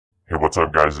What's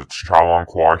up, guys? It's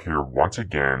Chalonqua here once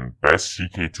again, best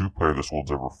CK2 player this world's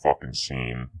ever fucking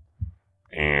seen.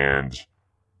 And,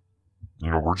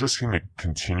 we're just gonna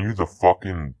continue the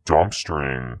fucking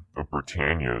dumpstering of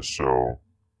Britannia. So,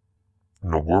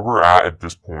 where we're at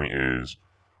this point is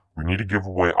we need to give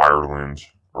away Ireland,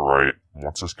 alright?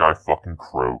 Once this guy fucking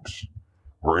croaks.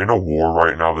 We're in a war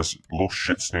right now. This little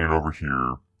shit stain over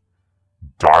here,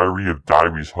 Diary of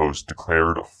Diary's host,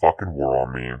 declared a fucking war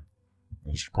on me.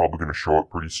 He's probably going to show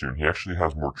up pretty soon. He actually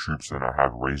has more troops than I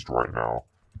have raised right now.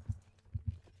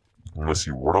 And let's see,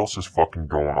 what else is fucking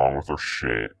going on with our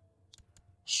shit?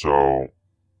 So,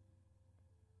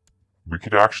 we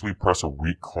could actually press a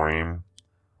weak claim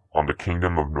on the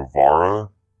Kingdom of Navarra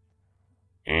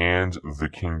and the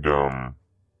Kingdom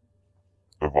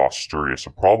of Asturias.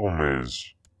 The problem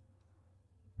is,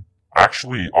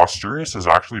 actually, Asturias is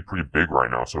actually pretty big right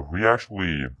now. So if we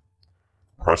actually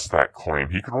press that claim,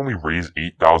 he can only raise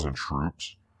 8,000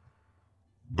 troops.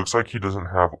 Looks like he doesn't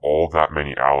have all that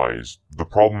many allies. The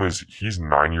problem is he's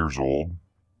 9 years old,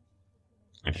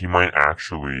 and he might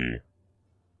actually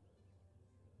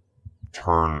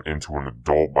turn into an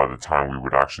adult by the time we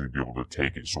would actually be able to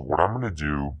take it. So what I'm going to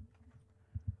do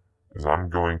is I'm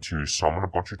going to summon a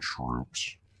bunch of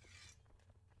troops,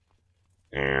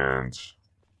 and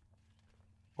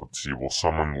let's see, we'll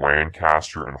summon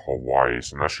Lancaster and Hawaii,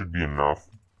 and that should be enough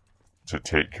to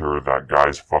take care of that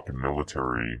guy's fucking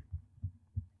military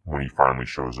when he finally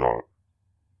shows up.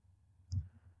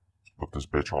 Let's put this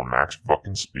bitch on max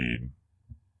fucking speed.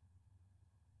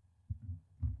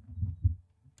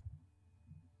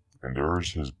 And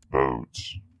there's his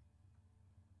boats.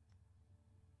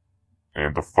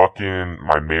 And the fucking,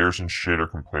 my mayors and shit are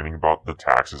complaining about the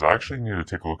taxes. I actually need to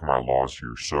take a look at my laws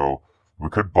here, so we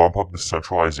could bump up the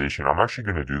centralization. I'm actually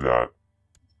going to do that.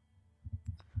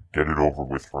 Get it over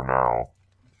with for now.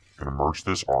 Gonna merge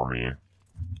this army.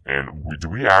 And do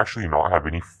we actually not have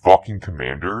any fucking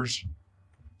commanders?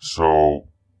 So,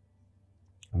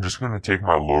 I'm just gonna take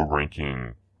my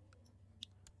low-ranking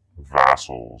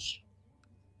vassals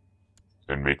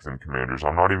and make them commanders.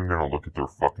 I'm not even gonna look at their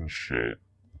fucking shit.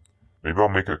 Maybe I'll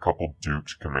make a couple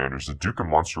dukes commanders. The Duke of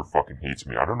Munster fucking hates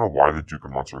me. I don't know why the Duke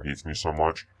of Munster hates me so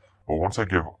much. But once I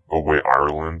give away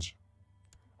Ireland,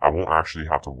 I won't actually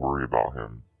have to worry about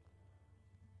him.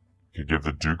 Could give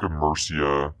the Duke of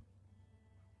Mercia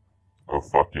a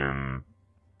fucking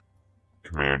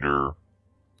commander.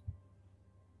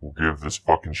 We'll give this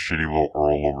fucking shitty little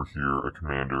Earl over here a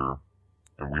commander.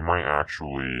 And we might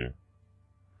actually...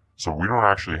 So we don't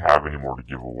actually have any more to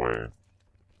give away.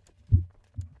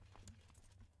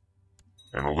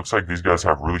 And it looks like these guys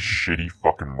have really shitty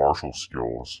fucking martial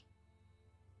skills.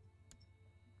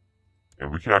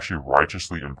 And we can actually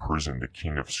righteously imprison the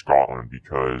King of Scotland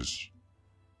because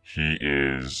he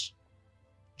is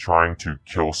trying to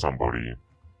kill somebody.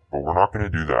 But we're not going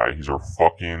to do that. He's our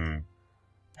fucking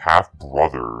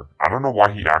half-brother. I don't know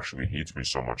why he actually hates me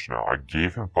so much now. I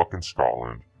gave him fucking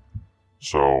Scotland.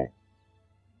 So,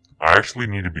 I actually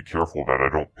need to be careful that I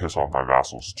don't piss off my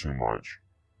vassals too much.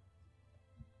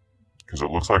 Because it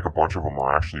looks like a bunch of them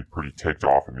are actually pretty ticked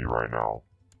off at me right now.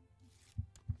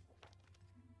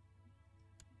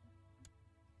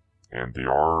 And they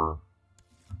are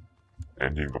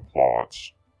ending the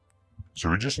plots. So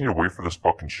we just need to wait for this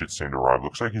fucking shit stain to arrive.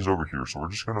 Looks like he's over here, so we're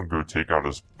just gonna go take out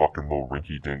his fucking little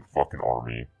rinky-dink fucking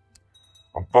army.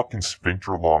 I'm fucking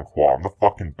Sphincter Lonqua. I'm the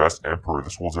fucking best emperor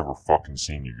this world's ever fucking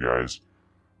seen, you guys.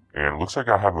 And it looks like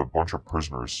I have a bunch of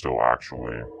prisoners still,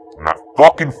 actually. And that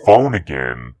fucking phone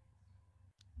again!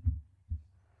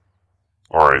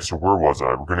 Alright, so where was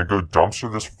I? We're gonna go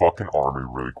dumpster this fucking army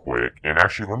really quick. And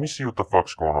actually, let me see what the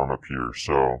fuck's going on up here.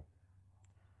 So,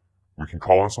 we can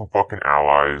call in some fucking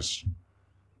allies.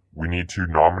 We need to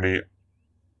nominate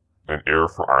an heir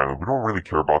for Ireland. We don't really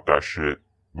care about that shit.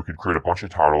 We could create a bunch of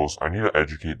titles. I need to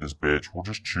educate this bitch. We'll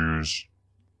just choose...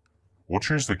 We'll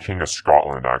choose the King of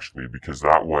Scotland, actually, because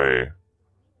that way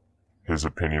his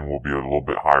opinion will be a little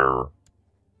bit higher.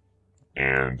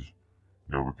 And...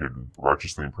 we could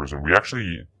righteously imprison. We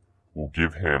actually will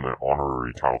give him an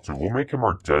honorary title too. We'll make him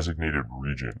our designated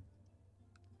regent.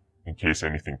 In case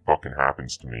anything fucking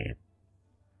happens to me.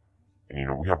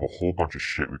 And we have a whole bunch of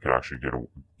shit we could actually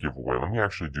give away. Let me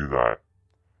actually do that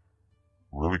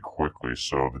really quickly.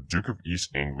 So, the Duke of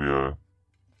East Anglia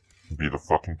can be the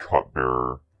fucking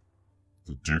cupbearer.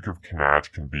 The Duke of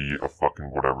Connacht can be a fucking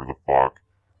whatever the fuck.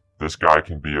 This guy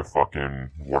can be a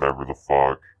fucking whatever the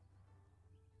fuck.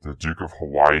 The Duke of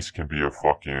Hawaii can be a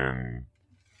fucking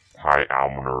High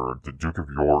Almoner. The Duke of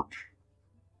York,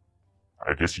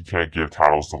 I guess you can't give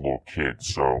titles to little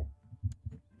kids, so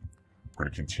We're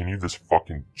gonna continue this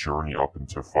fucking journey up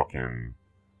into fucking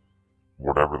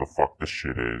whatever the fuck this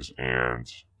shit is,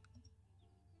 and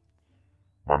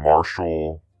my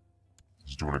marshal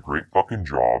is doing a great fucking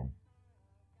job.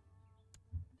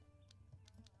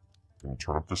 Gonna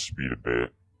turn up the speed a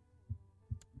bit.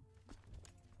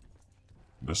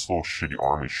 This little shitty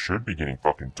army should be getting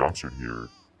fucking dumpstered here.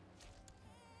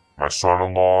 My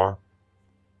son-in-law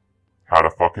had a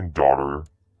fucking daughter,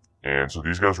 and so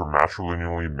these guys were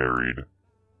matrilineally married.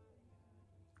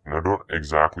 And I don't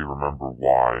exactly remember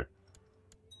why,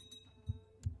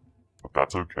 but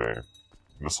that's okay.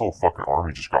 This little fucking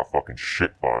army just got fucking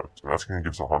shit fucked, and that's gonna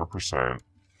give us 100%.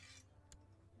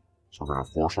 So we're gonna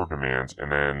enforce our demands,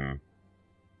 and then,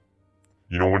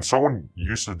 you know, when someone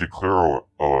used to declare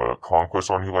a conquest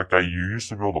on you like that, you used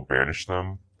to be able to banish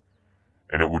them,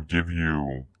 and it would give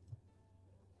you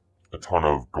a ton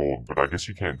of gold, but I guess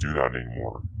you can't do that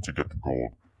anymore to get the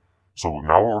gold. So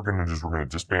now what we're gonna do is we're gonna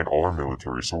disband all our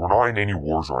military, so we're not in any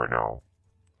wars right now.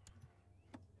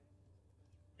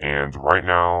 And right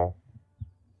now,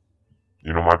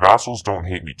 you know, my vassals don't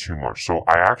hate me too much, so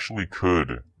I actually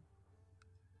could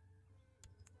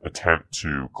attempt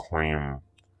to claim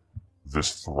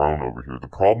this throne over here. The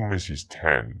problem is he's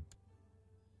 10.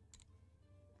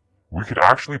 We could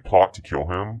actually plot to kill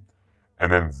him,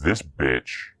 and then this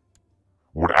bitch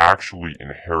would actually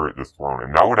inherit the throne,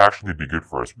 and that would actually be good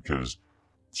for us because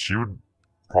she would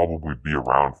probably be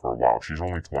around for a while. She's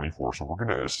only 24, so we're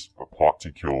gonna plot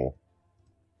to kill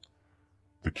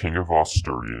the King of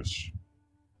Asturias.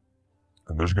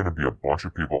 And there's gonna be a bunch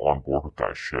of people on board with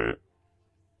that shit.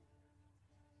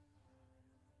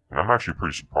 And I'm actually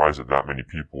pretty surprised that many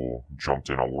people jumped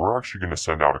in. We're actually gonna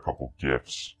send out a couple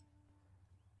gifts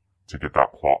to get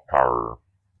that plot power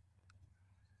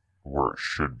where it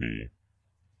should be.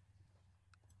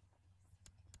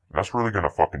 And that's really gonna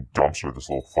fucking dumpster this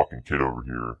little fucking kid over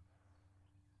here.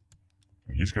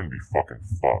 And he's gonna be fucking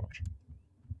fucked.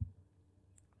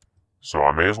 So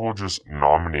I may as well just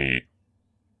nominate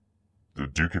the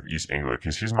Duke of East Anglia,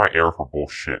 because he's my heir for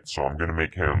bullshit, so I'm gonna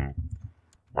make him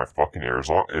my fucking heir.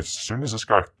 As soon as this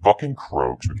guy fucking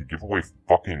croaks, we could give away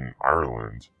fucking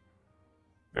Ireland.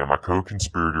 And my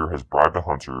co-conspirator has bribed a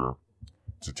hunter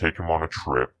to take him on a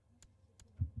trip.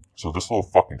 So this little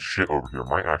fucking shit over here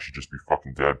might actually just be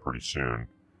fucking dead pretty soon.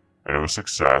 And it was a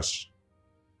success.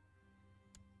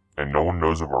 And no one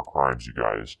knows of our crimes, you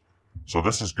guys. So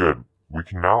this is good. We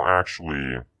can now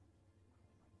actually...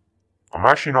 I'm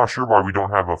actually not sure why we don't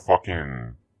have a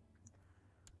fucking...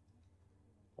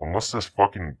 Unless this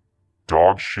fucking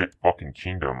dog shit fucking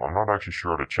kingdom, I'm not actually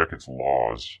sure how to check its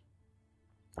laws.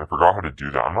 I forgot how to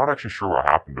do that. I'm not actually sure what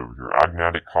happened over here.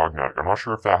 Agnatic, cognatic. I'm not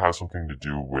sure if that has something to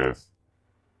do with...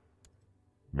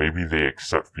 Maybe they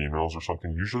accept females or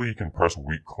something. Usually you can press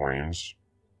weak claims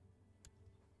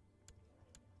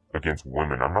against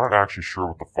women. I'm not actually sure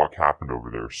what the fuck happened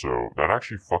over there, so that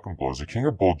actually fucking blows. The King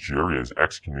of Bulgaria is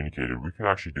excommunicated. We can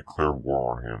actually declare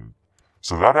war on him.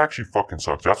 So that actually fucking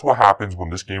sucks. That's what happens when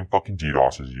this game fucking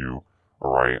DDoSes you,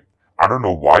 alright? I don't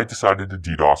know why it decided to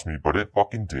DDoS me, but it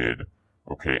fucking did.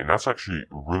 Okay, and that's actually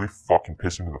really fucking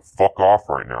pissing me the fuck off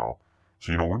right now.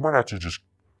 So, you know, we might have to just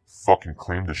fucking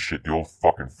claim this shit the old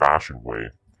fucking fashioned way.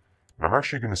 And I'm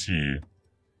actually gonna see...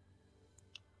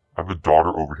 I have a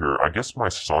daughter over here. I guess my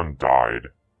son died.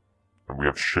 And we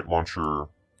have Shit Muncher.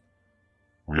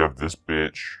 We have this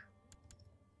bitch.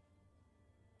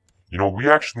 You know, we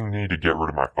actually need to get rid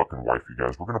of my fucking wife, you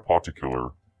guys. We're gonna plot to kill her.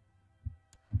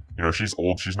 You know, she's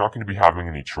old. She's not gonna be having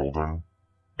any children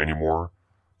anymore.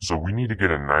 So we need to get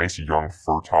a nice, young,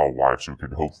 fertile wife so we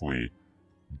could hopefully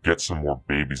get some more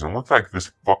babies. And it looks like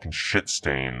this fucking shit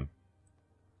stain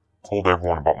told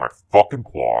everyone about my fucking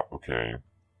plot, okay?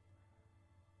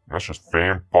 That's just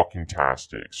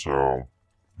fan-fucking-tastic. So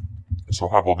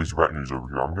I have all these retinues over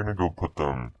here. I'm gonna go put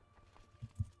them...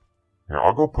 Yeah,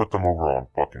 I'll go put them over on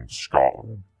fucking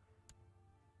Scotland.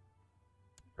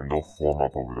 And they'll form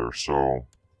up over there, so...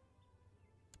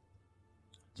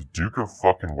 The Duke of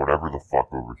fucking whatever the fuck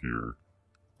over here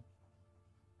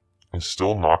is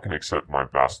still not gonna accept my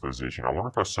vassalization. I wonder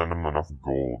if I send him enough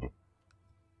gold.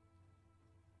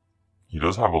 He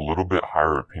does have a little bit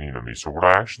higher opinion of me, so what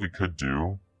I actually could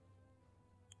do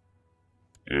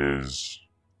is...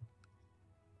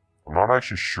 I'm not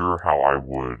actually sure how I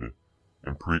would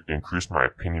increase my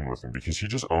opinion with him, because he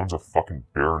just owns a fucking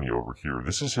barony over here.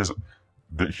 This is his...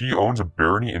 He owns a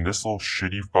barony in this little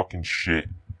shitty fucking shit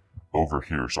over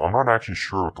here, so I'm not actually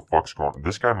sure what the fuck's going on.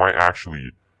 This guy might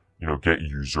actually, you know, get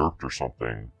usurped or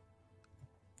something.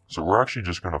 So we're actually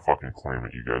just gonna fucking claim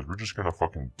it, you guys. We're just gonna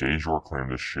fucking de jure claim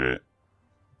this shit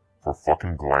for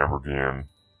fucking Glamorgan.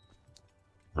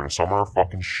 We're gonna summon our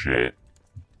fucking shit.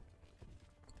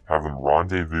 Have them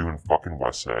rendezvous in fucking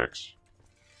Wessex.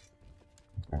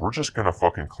 And we're just gonna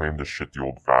fucking claim this shit the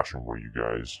old-fashioned way, you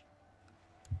guys.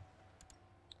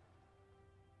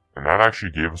 And that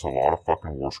actually gave us a lot of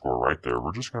fucking war score right there.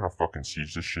 We're just gonna fucking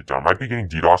siege this shit down. Might be getting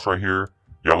DDoS right here.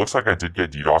 Yeah, it looks like I did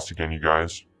get DDoS again, you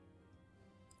guys.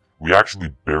 We actually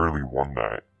barely won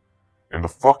that. And the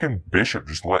fucking bishop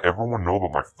just let everyone know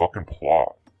about my fucking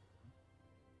plot.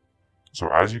 So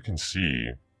as you can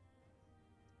see,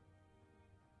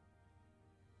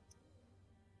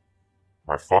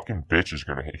 my fucking bitch is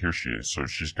gonna hate. Here she is. So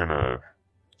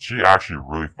she actually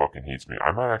really fucking hates me.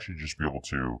 I might actually just be able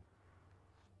to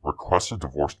request a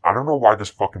divorce. I don't know why this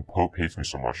fucking Pope hates me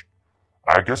so much.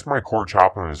 I guess my court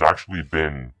chaplain has actually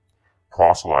been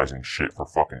proselytizing shit for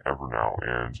fucking ever now,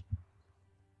 and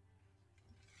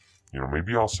you know,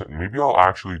 maybe I'll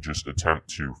actually just attempt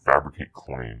to fabricate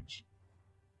claims.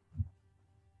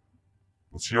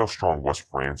 Let's see how strong West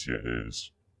Francia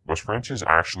is. West Francia is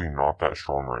actually not that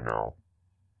strong right now.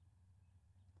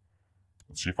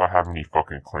 Let's see if I have any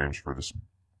fucking claims for this,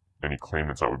 any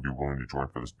claimants that would be willing to join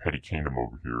for this petty kingdom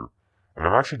over here. And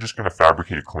I'm actually just going to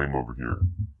fabricate a claim over here.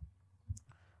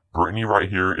 Brittany right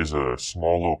here is a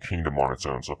small little kingdom on its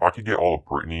own. So if I could get all of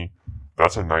Brittany,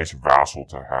 that's a nice vassal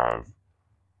to have.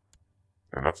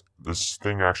 And this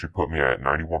thing actually put me at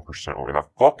 91%. And that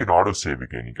fucking autosave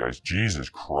again, you guys. Jesus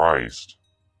Christ.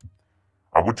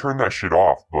 I would turn that shit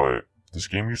off, but this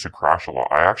game used to crash a lot.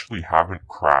 I actually haven't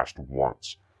crashed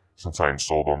once since I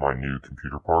installed all my new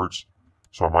computer parts.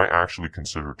 So I might actually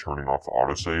consider turning off the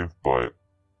autosave, but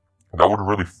that would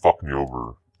really fuck me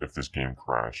over if this game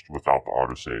crashed without the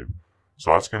autosave.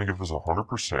 So that's going to give us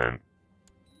 100%. And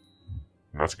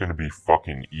that's going to be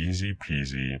fucking easy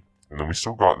peasy. And then we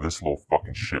still got this little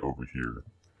fucking shit over here.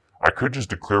 I could just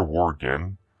declare war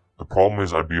again. The problem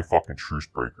is I'd be a fucking truce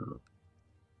breaker.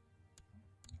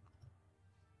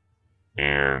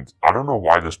 And I don't know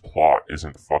why this plot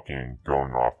isn't fucking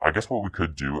going off. I guess what we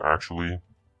could do, actually,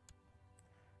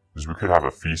 is we could have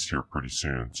a feast here pretty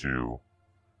soon to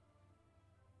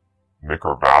make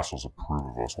our vassals approve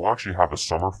of us. We'll actually have a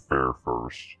summer fair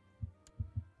first.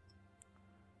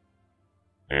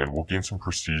 And we'll gain some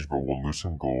prestige, but we'll lose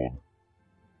some gold.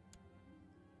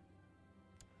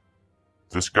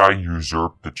 This guy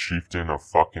usurped the chieftain of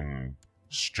fucking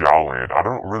Scowland. I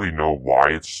don't really know why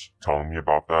it's telling me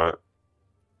about that.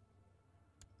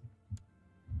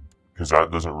 Because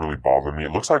that doesn't really bother me.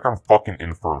 It looks like I'm fucking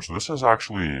infirm. So this is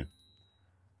actually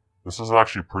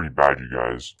pretty bad, you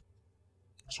guys.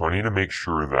 So I need to make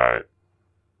sure that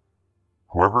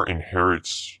whoever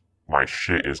inherits my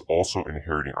shit is also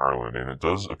inheriting Ireland. And it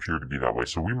does appear to be that way.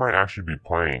 So we might actually be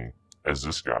playing as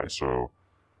this guy. So,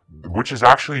 which is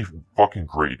actually fucking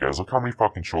great, you guys. Look how many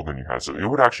fucking children you have. So it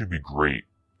would actually be great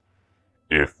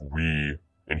if we...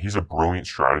 And he's a brilliant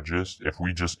strategist if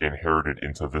we just inherited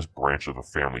into this branch of the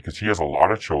family. Because he has a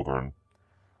lot of children.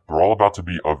 They're all about to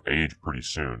be of age pretty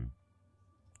soon.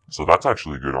 So that's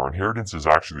actually good. Our inheritance is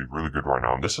actually really good right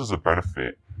now. And this is a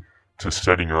benefit to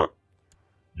setting up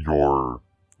your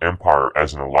empire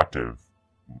as an elective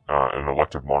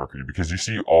monarchy. Because you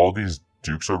see all these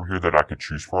dukes over here that I could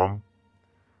choose from.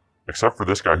 Except for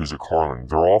this guy who's a Carlin.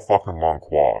 They're all fucking long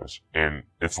quas. And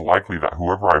it's likely that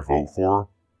whoever I vote for,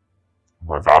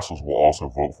 my vassals will also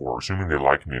vote for, assuming they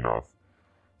like me enough.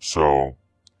 So,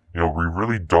 you know, we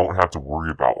really don't have to worry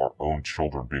about our own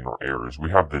children being our heirs. We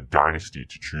have the dynasty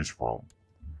to choose from.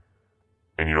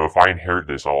 And, you know, if I inherit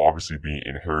this, I'll obviously be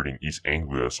inheriting East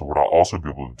Anglia. So what I'll also be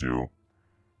able to do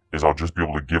is I'll just be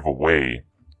able to give away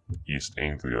East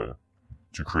Anglia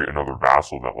to create another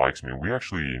vassal that likes me. We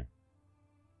actually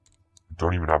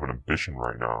don't even have an ambition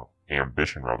right now.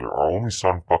 Ambition, rather. Our only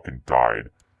son fucking died.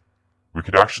 We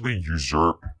could actually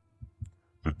usurp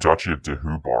the Duchy of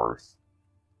Deheubarth.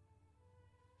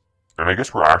 And I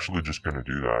guess we're actually just going to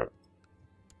do that.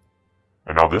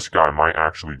 And now this guy might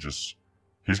actually just...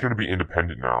 He's going to be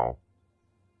independent now.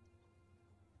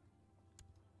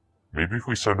 Maybe if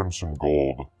we send him some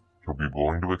gold, he'll be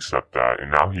willing to accept that.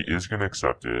 And now he is going to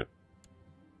accept it.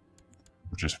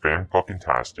 Which is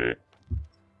fan-fucking-tastic.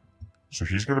 So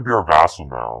he's going to be our vassal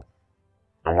now.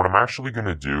 And what I'm actually going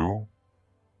to do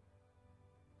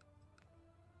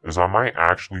is I might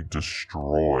actually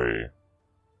destroy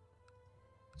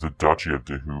the Duchy of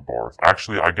Deheubarth.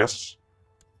 Actually, I guess...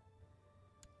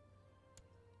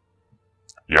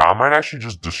 Yeah, I might actually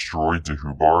just destroy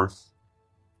Deheubarth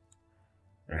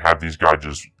and have these guys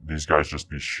just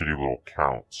be shitty little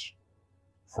counts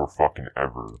for fucking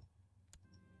ever.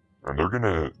 And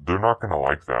they're not gonna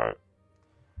like that.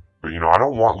 But, you know, I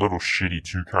don't want little shitty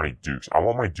two-county dukes. I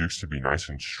want my dukes to be nice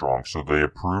and strong. So they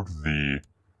approved the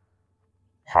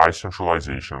high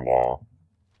centralization law.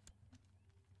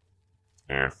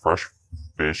 And fresh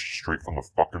fish straight from the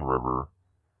fucking river.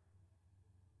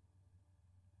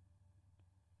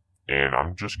 And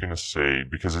I'm just gonna say,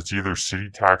 because it's either city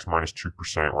tax minus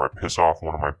 2% or I piss off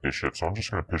one of my bishops. So I'm just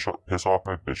gonna piss off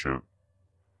my bishop.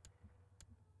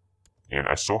 And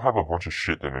I still have a bunch of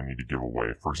shit that I need to give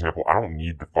away. For example, I don't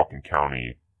need the fucking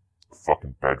county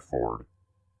fucking Bedford.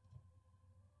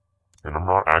 And I'm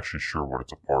not actually sure what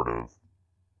it's a part of.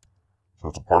 So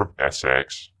it's a part of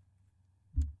Essex.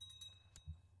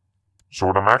 So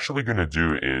what I'm actually gonna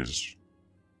do is,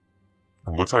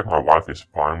 it looks like my wife is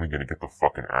finally gonna get the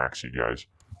fucking axe, you guys.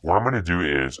 What I'm gonna do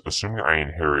is, assuming I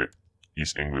inherit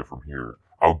East Anglia from here,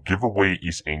 I'll give away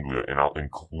East Anglia and I'll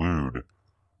include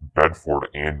Bedford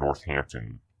and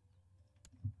Northampton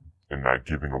in that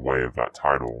giving away of that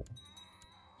title.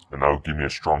 And that'll give me a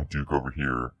strong duke over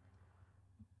here.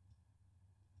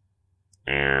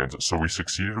 And so we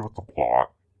succeeded with the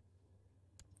plot.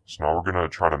 So now we're gonna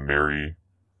try to marry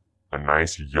a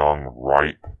nice, young,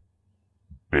 ripe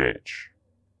bitch.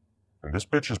 And this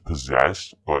bitch is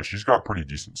possessed, but she's got pretty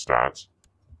decent stats.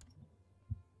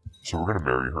 So we're gonna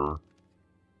marry her.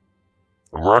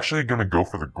 And we're actually gonna go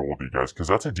for the gold, you guys, because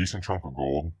that's a decent chunk of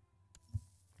gold.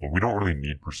 And we don't really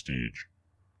need prestige.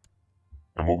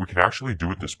 And what we could actually do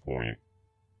at this point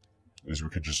is we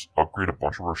could just upgrade a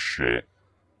bunch of our shit.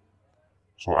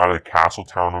 So we'll add a castle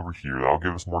town over here. That'll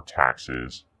give us more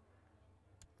taxes.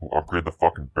 We'll upgrade the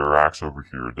fucking barracks over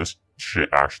here. This shit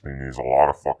actually needs a lot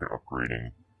of fucking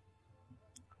upgrading.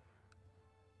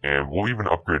 And we'll even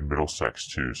upgrade Middlesex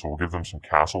too. So we'll give them some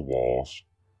castle walls.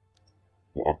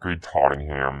 We'll upgrade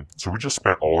Tottenham. So we just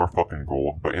spent all our fucking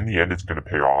gold, but in the end it's going to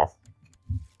pay off.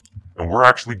 And we're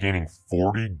actually gaining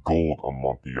 40 gold a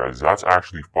month, you guys. That's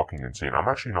actually fucking insane. I'm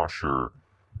actually not sure.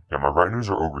 Yeah, my retinues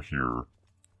are over here.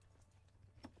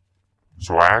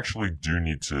 So I actually do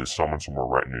need to summon some more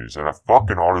retinues. And I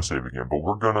fucking autosave again, but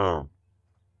we're gonna...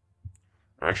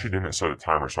 I actually didn't set a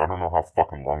timer, so I don't know how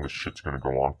fucking long this shit's gonna go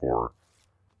on for.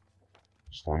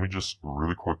 So let me just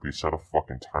really quickly set a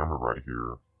fucking timer right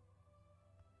here.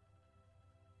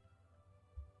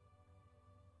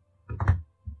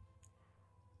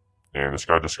 And this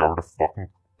guy discovered a fucking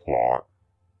plot.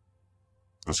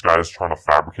 This guy is trying to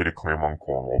fabricate a claim on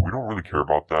Cornwall. We don't really care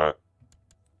about that.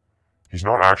 He's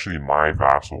not actually my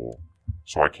vassal,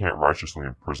 so I can't righteously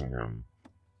imprison him.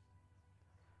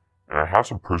 And I have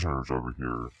some prisoners over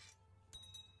here.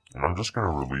 And I'm just gonna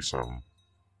release them.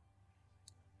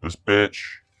 This bitch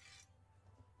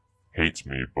hates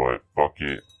me, but fuck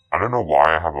it. I don't know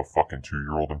why I have a fucking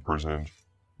 2-year-old imprisoned.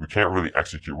 We can't really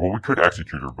execute. Well, we could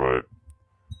execute her, but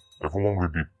everyone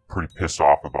would be pretty pissed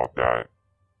off about that.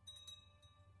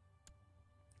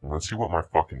 And let's see what my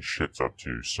fucking shit's up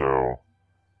to. So,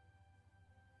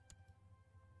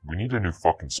 we need a new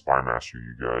fucking spy master,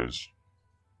 you guys.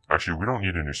 Actually, we don't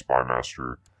need a new spy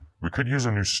master. We could use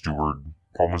a new steward.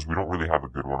 Problem is, we don't really have a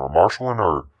good one. Our marshal and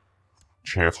our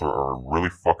chancellor are really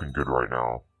fucking good right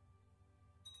now.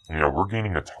 And yeah, we're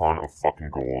gaining a ton of fucking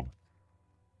gold.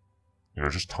 You know,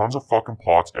 just tons of fucking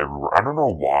plots everywhere. I don't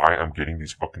know why I'm getting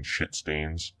these fucking shit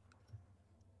stains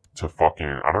to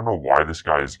fucking... I don't know why this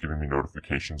guy is giving me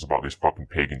notifications about these fucking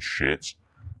pagan shits.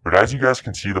 But as you guys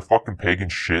can see, the fucking pagan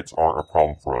shits aren't a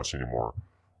problem for us anymore.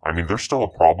 I mean, there's still a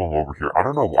problem over here. I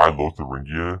don't know why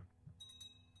Lotharingia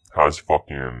has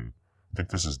fucking... I think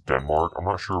this is Denmark. I'm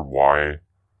not sure why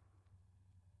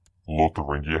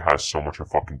Lotharingia has so much of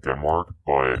fucking Denmark,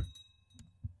 but...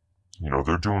 You know,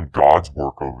 they're doing God's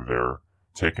work over there.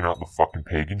 Taking out the fucking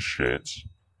pagan shits.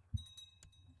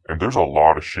 And there's a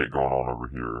lot of shit going on over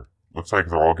here. Looks like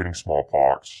they're all getting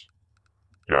smallpox.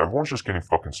 Yeah, everyone's just getting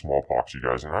fucking smallpox, you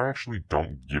guys. And I actually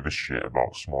don't give a shit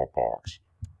about smallpox.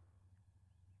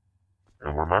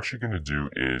 And what I'm actually going to do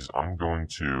is I'm going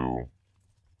to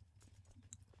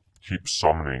keep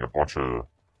summoning a bunch of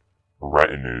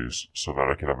retinues so that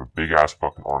I can have a big ass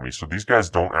fucking army. So these guys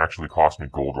don't actually cost me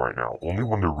gold right now. Only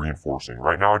when they're reinforcing.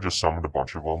 Right now I just summoned a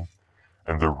bunch of them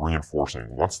and they're reinforcing.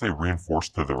 Once they reinforce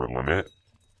to their limit,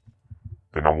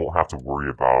 then I won't have to worry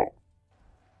about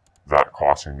that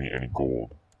costing me any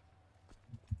gold.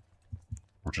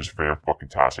 Which is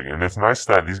fan-fucking-tastic. And it's nice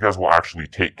that these guys will actually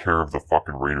take care of the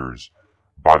fucking raiders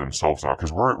by themselves now.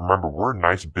 Because remember, we're a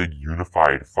nice big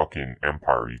unified fucking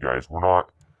empire, you guys. We're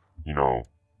not, you know,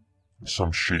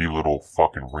 some shitty little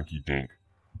fucking rinky-dink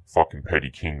fucking petty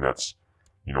king that's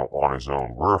you know, on his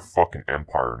own. We're a fucking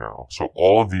empire now. So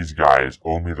all of these guys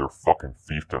owe me their fucking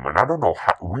fiefdom. And I don't know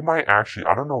how, we might actually,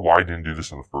 I don't know why I didn't do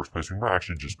this in the first place. We might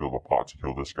actually just build a plot to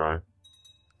kill this guy.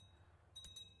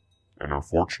 And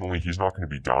unfortunately, he's not going to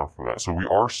be down for that. So we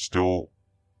are still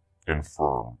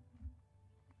infirm.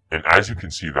 And as you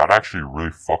can see, that actually really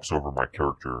fucks over my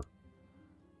character.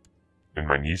 And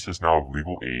my niece is now of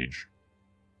legal age.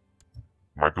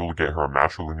 Might be able to get her a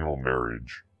matrilineal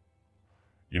marriage.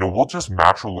 You know, we'll just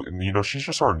you know, she's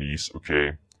just our niece,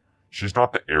 okay? She's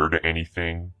not the heir to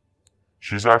anything.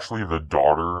 She's actually the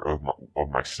daughter of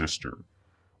my sister.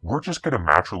 We're just gonna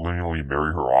matrilineally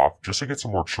marry her off, just to get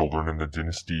some more children in the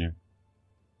dynasty.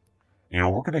 You know,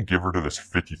 we're gonna give her to this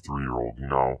 53-year-old, you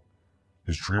know?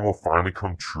 His dream will finally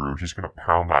come true. He's gonna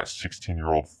pound that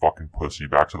 16-year-old fucking pussy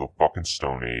back to the fucking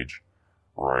Stone Age,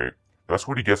 right? That's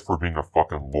what he gets for being a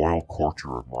fucking loyal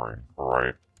courtier of mine,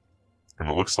 alright? And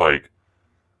it looks like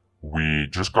we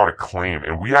just got a claim,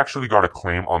 and we actually got a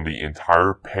claim on the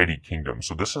entire petty kingdom.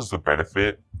 So this is the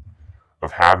benefit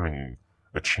of having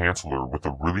a chancellor with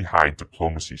a really high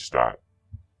diplomacy stat.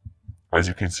 As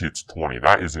you can see, it's 20.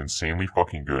 That is insanely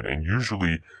fucking good. And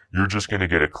usually, you're just gonna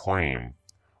get a claim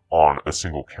on a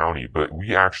single county, but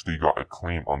we actually got a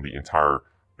claim on the entire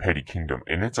petty kingdom,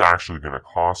 and it's actually gonna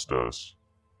cost us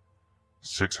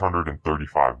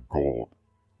 635 gold.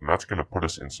 And that's gonna put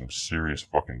us in some serious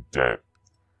fucking debt.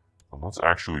 And let's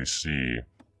actually see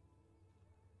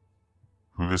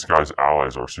who this guy's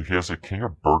allies are. So he has a king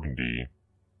of Burgundy.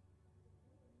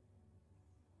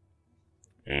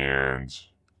 And he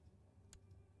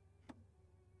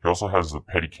also has the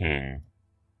petty king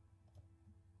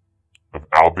of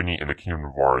Albany and the king of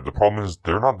Navarre. The problem is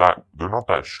they're not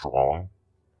that strong.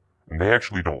 And they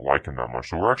actually don't like him that much.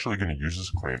 So we're actually going to use this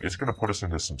claim. It's going to put us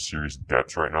into some serious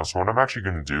debts right now. So what I'm actually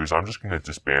going to do is I'm just going to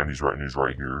disband these retinues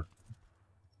right here.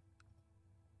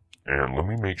 And let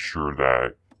me make sure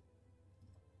that...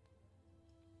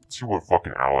 Let's see what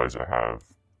fucking allies I have.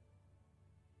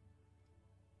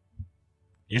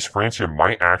 East Francia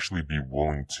might actually be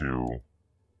willing to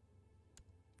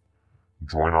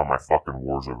join on my fucking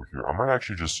wars over here. I might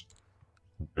actually just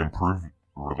improve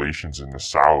relations in the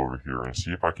south over here and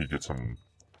see if I could get some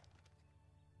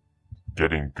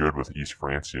getting good with East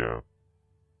Francia.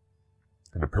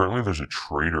 And apparently there's a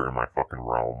traitor in my fucking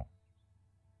realm.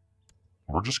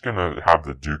 We're just gonna have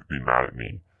the Duke be mad at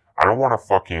me. I don't want to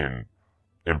fucking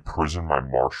imprison my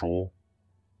marshal.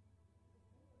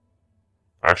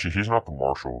 Actually, he's not the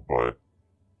marshal, but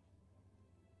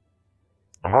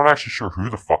I'm not actually sure who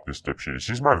the fuck this dipshit is.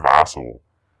 He's my vassal.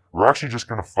 We're actually just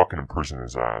gonna fucking imprison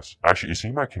his ass. Actually, is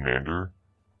he my commander?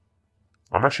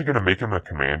 I'm actually gonna make him a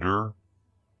commander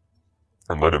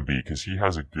and let him be, because he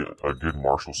has a good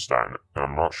martial stat. And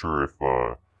I'm not sure if,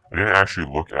 I didn't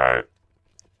actually look at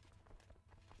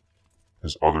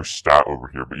his other stat over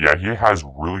here. But yeah, he has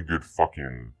really good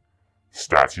fucking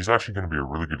stats. He's actually gonna be a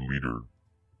really good leader.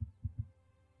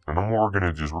 And then what we're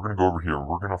gonna do is we're gonna go over here and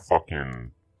we're gonna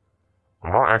fucking...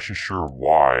 I'm not actually sure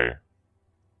why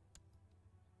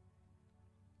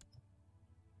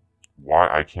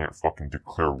I can't fucking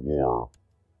declare war.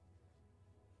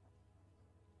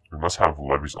 We must have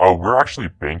levies. Oh, we're actually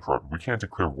bankrupt. We can't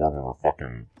declare war when we're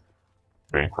fucking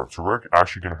bankrupt. So we're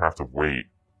actually gonna have to wait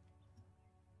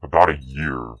about a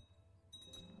year.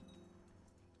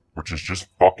 Which is just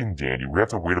fucking dandy. We have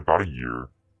to wait about a year.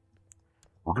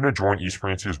 We're gonna join East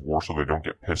Francia's war so they don't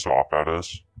get pissed off at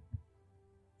us.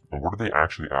 And what are they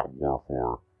actually at war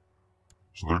for?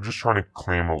 So they're just trying to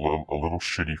claim a little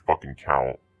shitty fucking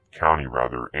county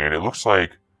rather. And it looks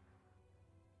like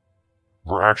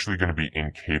we're actually going to be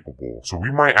incapable. So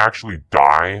we might actually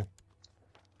die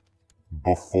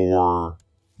before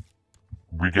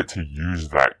we get to use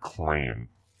that claim,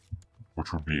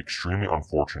 which would be extremely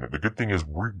unfortunate. The good thing is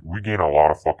we gain a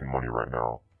lot of fucking money right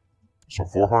now. So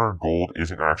 400 gold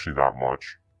isn't actually that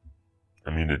much.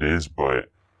 I mean, it is, but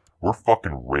we're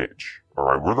fucking rich,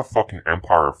 alright? We're the fucking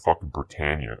Empire of fucking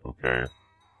Britannia, okay?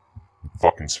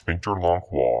 Fucking Sphincter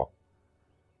Lonquois.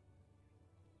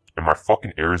 And my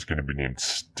fucking heir is gonna be named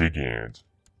Stigand.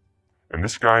 And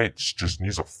this guy just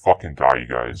needs to fucking die, you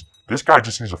guys. This guy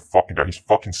just needs to fucking die. He's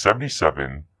fucking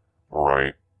 77,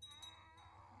 alright?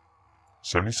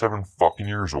 77 fucking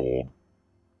years old.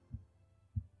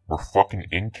 We're fucking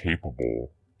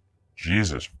incapable.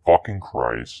 Jesus fucking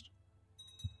Christ.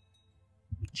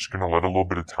 Just gonna let a little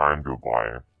bit of time go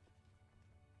by.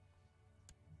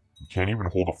 We can't even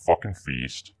hold a fucking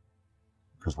feast.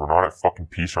 Because we're not at fucking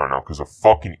peace right now. Because of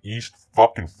fucking East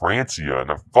fucking Francia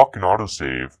and a fucking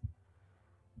autosave.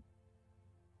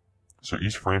 So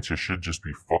East Francia should just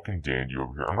be fucking dandy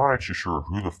over here. I'm not actually sure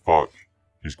who the fuck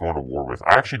he's going to war with.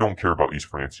 I actually don't care about East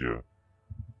Francia.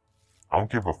 I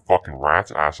don't give a fucking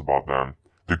rat's ass about them.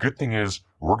 The good thing is,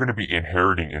 we're going to be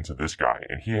inheriting into this guy,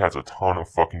 and he has a ton of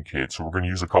fucking kids, so we're going to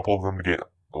use a couple of them to get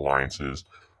alliances,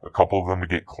 a couple of them to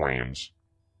get claims.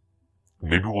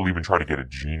 Maybe we'll even try to get a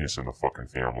genius in the fucking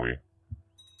family.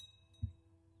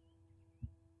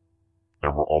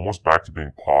 And we're almost back to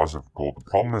being positive gold. The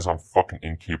problem is I'm fucking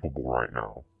incapable right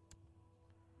now.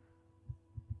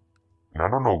 And I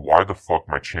don't know why the fuck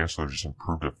my chancellor just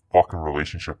improved a fucking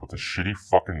relationship with a shitty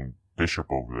fucking bishop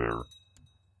over there.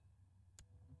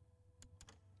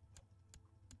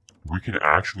 We could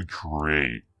actually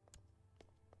create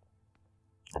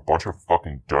a bunch of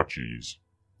fucking duchies.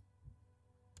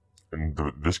 And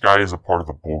this guy is a part of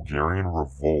the Bulgarian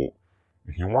revolt.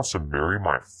 And he wants to marry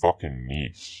my fucking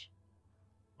niece.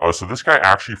 So this guy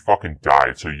actually fucking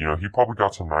died. So, you know, he probably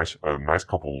got a nice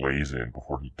couple lays in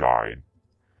before he died.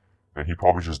 And he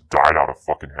probably just died out of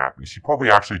fucking happiness. He probably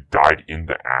actually died in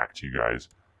the act, you guys.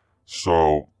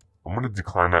 So, I'm gonna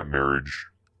decline that marriage.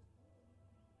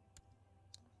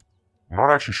 I'm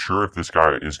not actually sure if this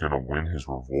guy is gonna win his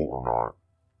revolt or not.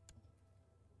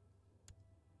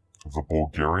 The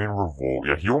Bulgarian revolt.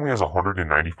 Yeah, he only has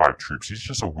 195 troops. He's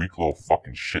just a weak little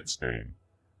fucking shit stain.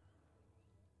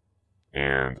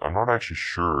 And I'm not actually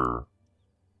sure.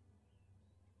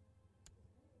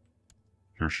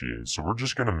 Here she is. So we're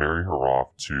just gonna marry her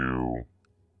off to...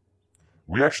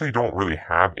 We actually don't really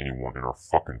have anyone in our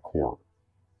fucking court.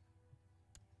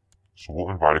 So we'll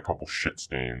invite a couple shit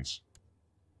stains.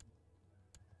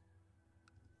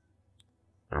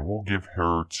 And we'll give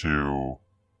her to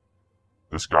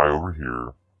this guy over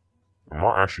here. I'm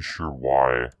not actually sure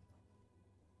why.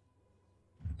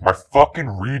 My fucking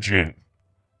regent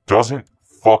doesn't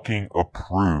fucking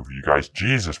approve, you guys.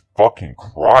 Jesus fucking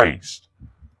Christ.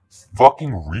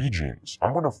 Fucking regents.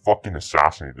 I'm gonna fucking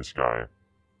assassinate this guy.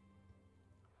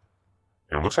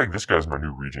 And it looks like this guy's my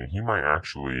new regent. He might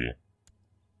actually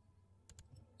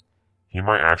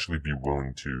be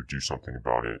willing to do something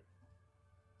about it.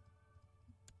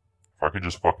 If I could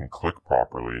just fucking click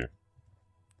properly.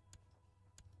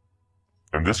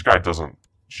 And this guy doesn't...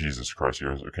 Jesus Christ,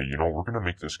 guys. Okay, you know, we're gonna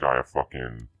make this guy a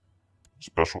fucking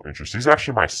special interest. He's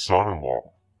actually my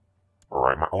son-in-law.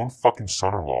 Alright, my own fucking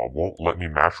son-in-law won't let me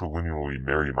matrilineally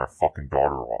marry my fucking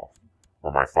daughter off.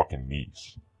 Or my fucking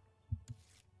niece.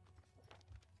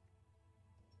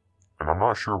 And I'm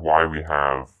not sure why we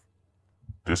have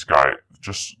this guy,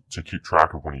 just to keep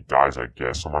track of when he dies, I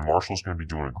guess. So my marshal's gonna be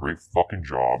doing a great fucking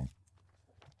job.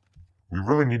 We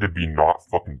really need to be not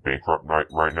fucking bankrupt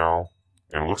right now.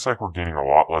 And it looks like we're gaining a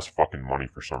lot less fucking money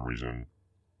for some reason.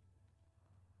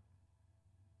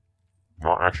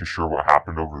 Not actually sure what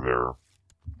happened over there.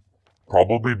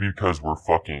 Probably because we're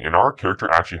fucking... And our character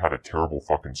actually had a terrible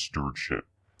fucking stewardship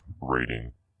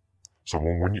rating. So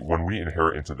when we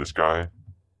inherit into this guy,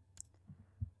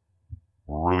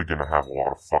 we're really gonna have a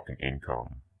lot of fucking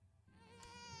income.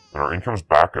 And our income's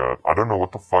back up. I don't know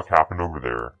what the fuck happened over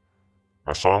there.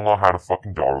 My son-in-law had a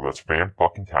fucking daughter that's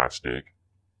fan-fucking-tastic.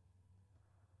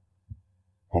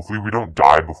 Hopefully we don't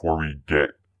die before we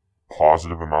get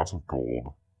positive amounts of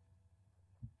gold.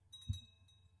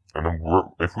 And then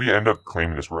if we end up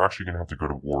claiming this, we're actually going to have to go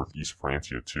to war with East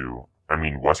Francia too. I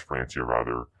mean, West Francia,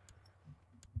 rather.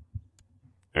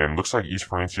 And looks like East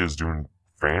Francia is doing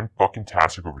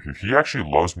fan-fucking-tastic over here. He actually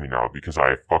loves me now because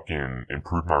I fucking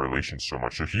improved my relations so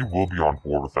much. So he will be on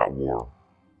board with that war.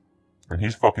 And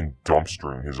he's fucking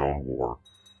dumpstering his own war.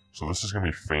 So this is going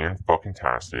to be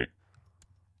fan-fucking-tastic.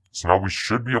 So now we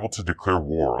should be able to declare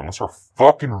war. Unless our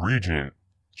fucking regent...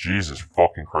 Jesus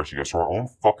fucking Christ, you guys. So our own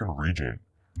fucking regent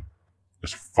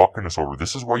is fucking us over.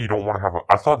 This is why you don't want to have a...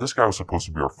 I thought this guy was supposed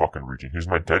to be our fucking regent. He was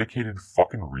my dedicated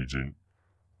fucking regent.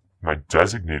 My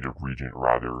designated regent,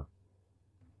 rather.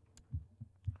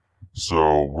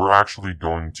 So we're actually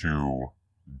going to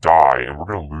die, and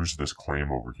we're going to lose this claim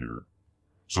over here.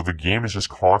 So the game is just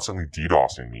constantly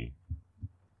DDoSing me.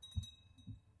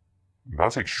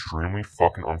 That's extremely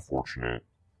fucking unfortunate.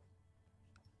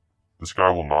 This guy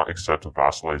will not accept a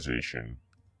vassalization.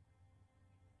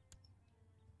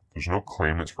 There's no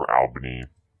claimants for Albany.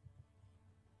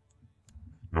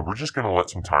 No, we're just gonna let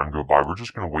some time go by. We're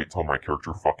just gonna wait till my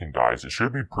character fucking dies. It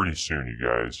should be pretty soon, you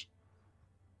guys.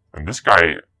 And this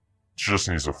guy just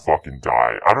needs to fucking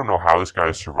die. I don't know how this guy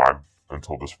has survived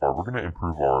until this far. We're gonna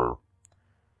improve our...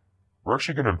 We're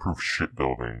actually gonna improve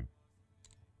shipbuilding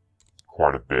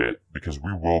quite a bit, because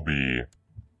we will be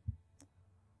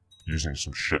using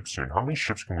some ships soon. How many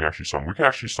ships can we actually summon? We can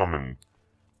actually summon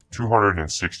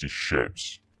 260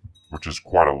 ships, which is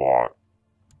quite a lot.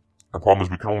 The problem is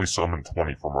we can only summon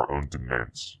 20 from our own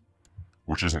demesnes,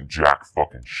 which isn't jack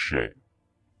fucking shit.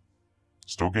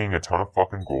 Still getting a ton of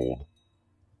fucking gold.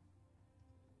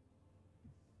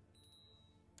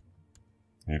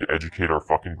 Need to educate our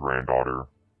fucking granddaughter.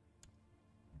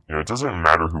 You know, it doesn't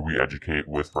matter who we educate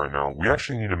with right now. We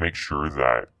actually need to make sure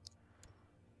that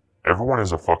everyone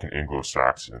is a fucking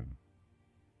Anglo-Saxon.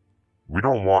 We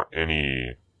don't want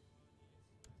any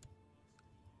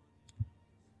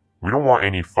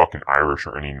fucking Irish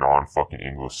or any non-fucking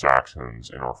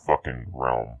Anglo-Saxons in our fucking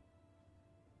realm.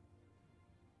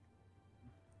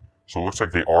 So it looks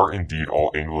like they are indeed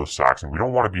all Anglo-Saxon. We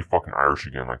don't want to be fucking Irish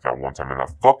again like that one time. And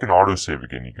that fucking autosave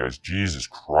again, you guys. Jesus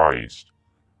Christ.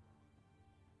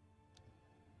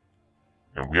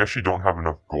 And we actually don't have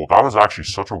enough gold. That was actually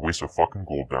such a waste of fucking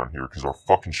gold down here. Because our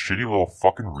fucking shitty little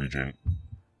fucking regent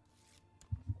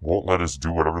won't let us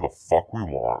do whatever the fuck we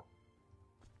want.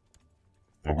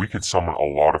 And we could summon a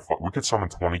lot of we could summon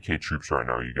 20k troops right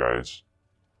now, you guys.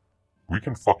 We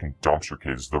can fucking dumpster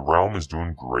kids. The realm is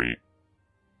doing great.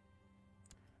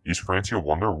 East Francia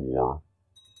won their war,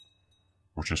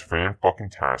 which is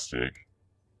fan-fucking-tastic.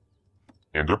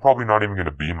 And they're probably not even going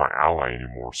to be my ally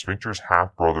anymore. Sphincter's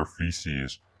half-brother,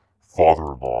 Feces'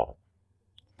 father-in-law.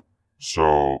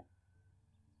 So,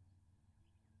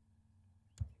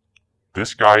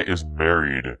 this guy is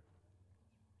married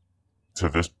to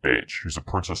this bitch, who's a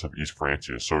princess of East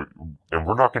Francia. So, and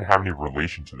we're not going to have any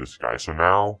relation to this guy. So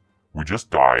now, we just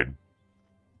died.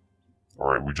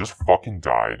 Alright, we just fucking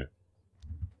died.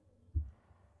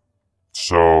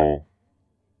 So,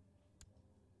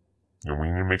 you know, we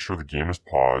need to make sure the game is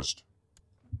paused.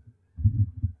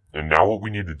 And now what we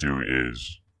need to do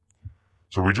is,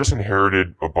 so we just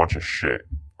inherited a bunch of shit,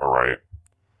 alright?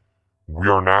 We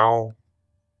are now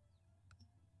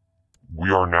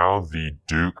the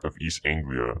Duke of East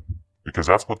Anglia, because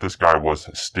that's what this guy was,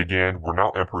 Stigand. We're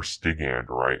now Emperor Stigand,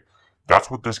 alright?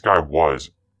 That's what this guy was.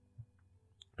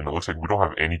 And it looks like we don't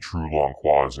have any true long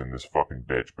claws in this fucking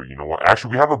bitch. But you know what?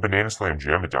 Actually, we have a Banana Slam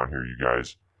Jamma down here, you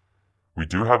guys. We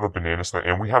do have a Banana Slam,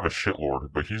 and we have a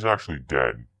Shitlord, but he's actually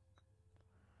dead.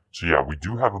 So yeah, we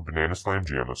do have a Banana Slam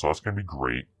Jamma, so that's gonna be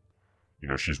great. You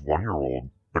know, she's 1 year old.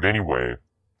 But anyway,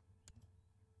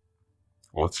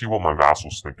 let's see what my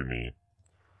vassals think of me.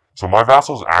 So my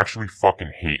vassals actually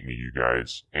fucking hate me, you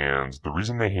guys. And the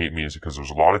reason they hate me is because there's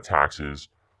a lot of taxes.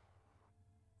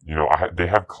 You know, they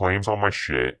have claims on my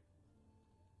shit.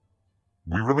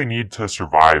 We really need to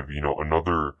survive, you know,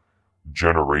 another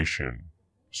generation.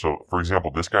 So, for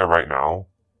example, this guy right now,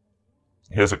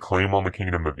 he has a claim on the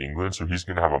Kingdom of England, so he's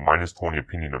going to have a -20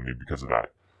 opinion of me because of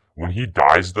that. When he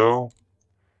dies, though,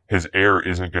 his heir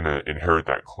isn't going to inherit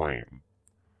that claim.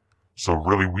 So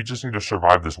really, we just need to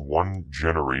survive this one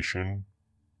generation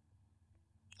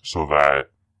so that,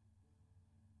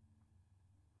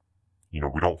 you know,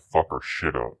 we don't fuck our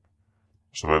shit up.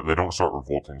 So that they don't start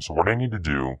revolting. So what I need to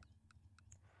do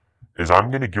is I'm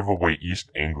going to give away East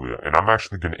Anglia. And I'm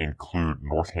actually going to include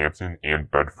Northampton and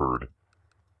Bedford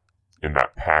in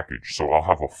that package. So I'll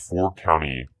have a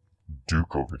 4-county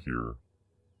duke over here.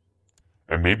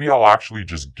 And maybe I'll actually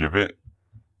just give it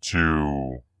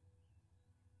to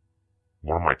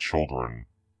one of my children.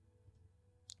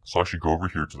 So I should go over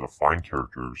here to the find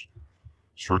characters.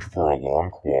 Search for a long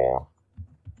claw.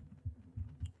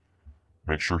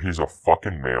 Make sure he's a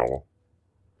fucking male.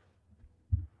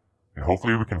 And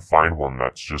hopefully we can find one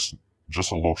that's just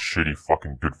a little shitty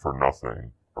fucking good for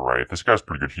nothing. Alright, this guy's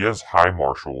pretty good. He has High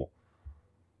Marshal.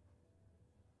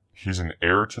 He's an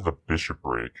heir to the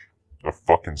bishopric of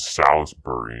fucking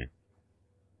Salisbury.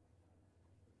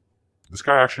 This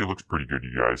guy actually looks pretty good,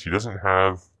 you guys. He doesn't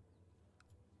have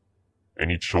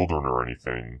any children or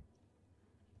anything.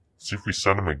 See if we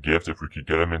send him a gift, if we could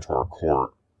get him into our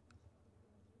court.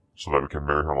 So that we can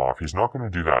marry him off. He's not going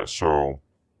to do that, so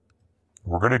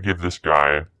we're going to give this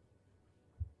guy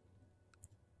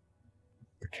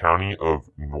the county of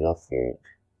Norfolk.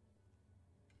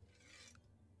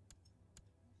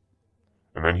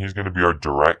 And then he's going to be our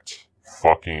direct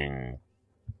fucking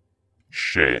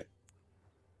shit.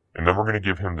 And then we're going to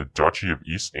give him the Duchy of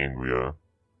East Anglia.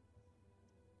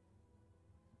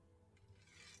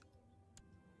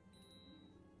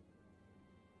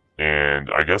 And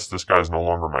I guess this guy's no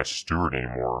longer my steward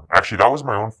anymore. Actually, that was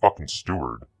my own fucking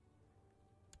steward.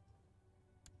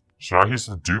 So now he's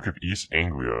the Duke of East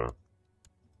Anglia.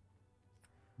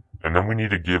 And then we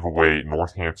need to give away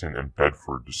Northampton and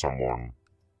Bedford to someone.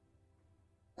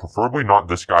 Preferably not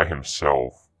this guy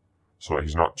himself, so that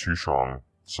he's not too strong,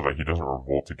 so that he doesn't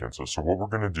revolt against us. So what we're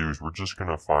going to do is we're just going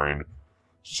to find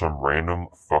some random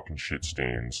fucking shit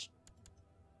stains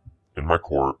in my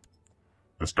court.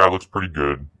 This guy looks pretty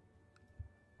good.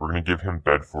 We're going to give him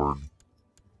Bedford.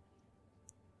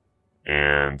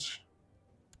 And,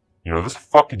 you know, this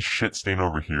fucking shit stain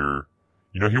over here,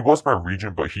 you know, he was my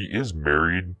regent, but he is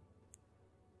married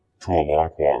to a long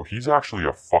qual. He's actually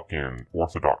a fucking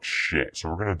orthodox shit, so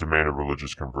we're gonna demand a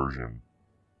religious conversion.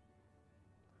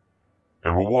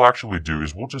 And what we'll actually do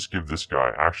is we'll just give this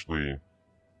guy, actually,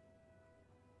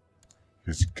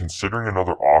 he's considering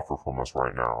another offer from us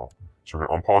right now. So we're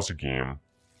gonna unpause the game.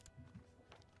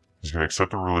 He's gonna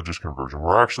accept the religious conversion.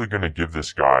 We're actually gonna give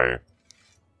this guy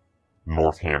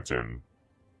Northampton.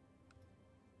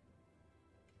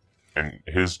 And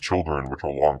his children, which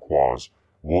are long quaws,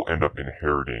 will end up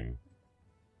inheriting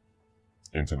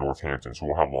into Northampton. So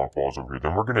we'll have long quaws over here.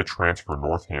 Then we're gonna transfer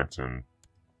Northampton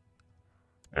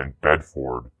and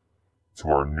Bedford to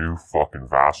our new fucking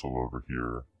vassal over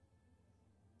here.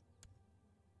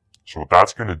 So what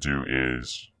that's gonna do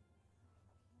is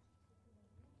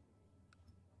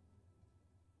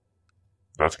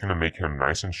that's gonna make him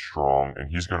nice and strong,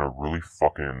 and he's gonna really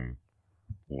fucking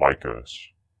like us.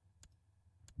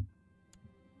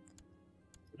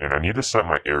 And I need to set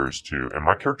my heirs too, and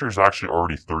my character is actually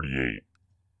already 38.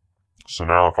 So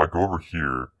now if I go over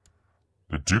here,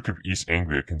 the Duke of East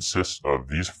Anglia consists of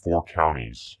these 4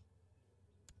 counties.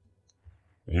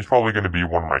 And he's probably going to be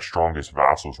one of my strongest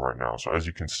vassals right now. So as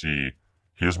you can see,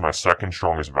 he is my second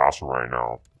strongest vassal right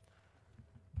now.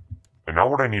 And now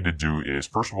what I need to do is,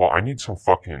 first of all, I need some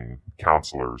fucking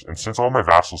counselors. And since all my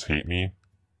vassals hate me,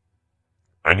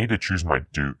 I need to choose my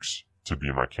dukes to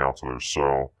be my counselors.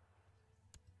 So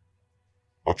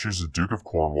I'll choose the Duke of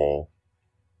Cornwall.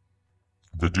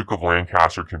 The Duke of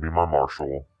Lancaster can be my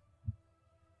marshal.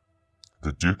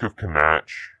 The Duke of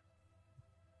Connacht.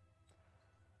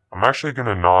 I'm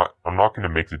not gonna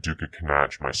make the Duke of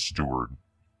Connacht my steward.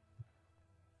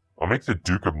 I'll make the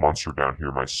Duke of Munster down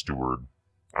here my steward.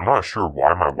 I'm not sure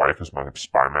why my wife is my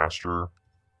spy master.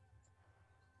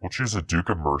 We'll choose the Duke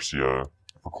of Mercia.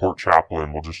 For court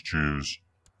chaplain, we'll just choose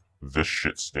this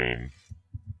shit stain.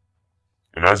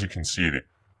 And as you can see,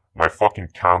 my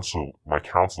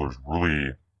counselors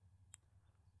really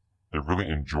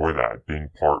enjoy that, being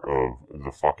part of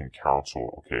the fucking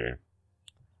council, okay?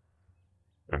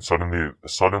 And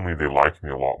suddenly they like me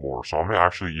a lot more. So I'm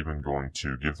actually even going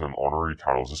to give them honorary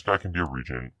titles. This guy can be a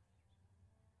regent.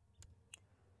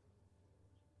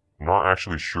 I'm not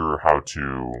actually sure how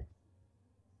to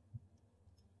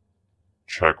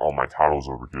check all my titles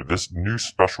over here. This new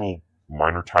special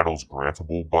minor titles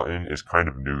grantable button is kind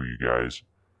of new, you guys.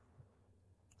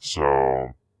 So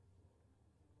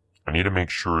I need to make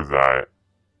sure that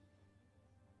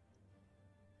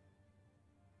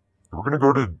we're going to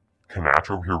go to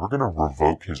Connacht over here. We're going to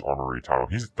revoke his honorary title.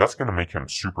 That's going to make him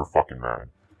super fucking mad.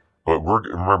 But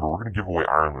remember, we're going to give away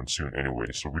Ireland soon anyway,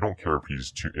 so we don't care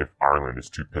if Ireland is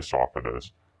too pissed off at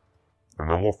us. And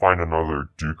then we'll find another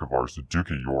Duke of ours, the Duke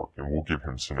of York, and we'll give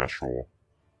him Seneschal.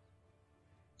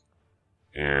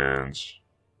 And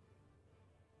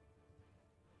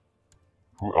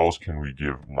who else can we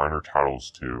give minor titles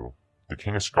to? The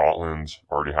King of Scotland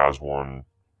already has one.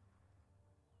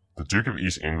 The Duke of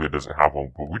East Anglia doesn't have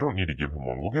one, but we don't need to give him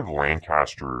one. We'll give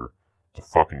Lancaster the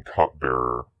fucking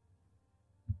cupbearer.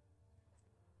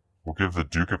 We'll give the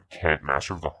Duke of Kent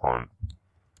Master of the Hunt.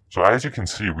 So as you can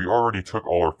see, we already took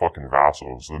all our fucking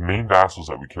vassals. The main vassals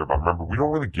that we care about. Remember, we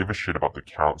don't really give a shit about the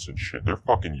counts and shit. They're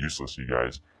fucking useless, you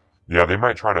guys. Yeah, they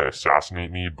might try to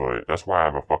assassinate me, but that's why I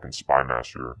have a fucking spy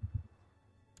master.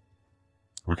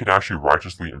 We could actually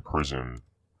righteously imprison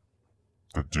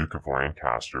the Duke of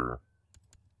Lancaster.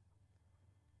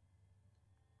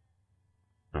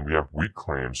 And we have weak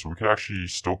claims, so we could actually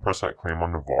still press that claim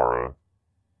on Navarra.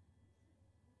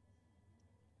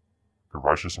 The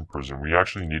righteous imprison. We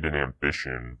actually need an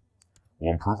ambition.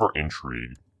 We'll improve our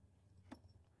intrigue.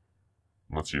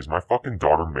 Let's see, is my fucking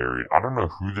daughter married? I don't know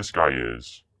who this guy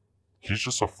is. He's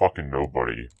just a fucking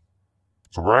nobody.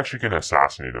 So we're actually gonna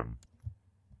assassinate him.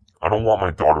 I don't want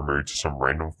my daughter married to some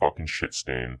random fucking shit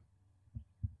stain.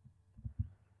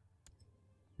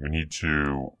 We need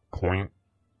to appoint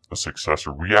a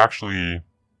successor. We actually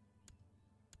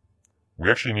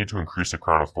need to increase the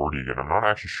crown authority again. I'm not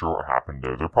actually sure what happened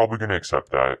there. They're probably going to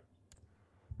accept that.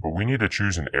 But we need to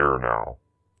choose an heir now.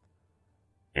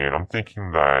 And I'm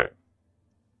thinking that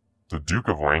the Duke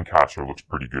of Lancaster looks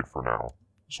pretty good for now.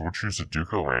 So we'll choose the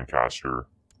Duke of Lancaster.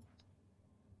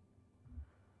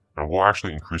 And we'll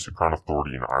actually increase the crown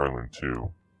authority in Ireland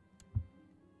too.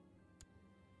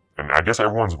 And I guess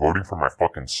everyone's voting for my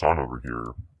fucking son over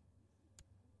here.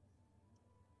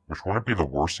 Which wouldn't be the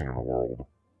worst thing in the world.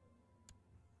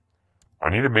 I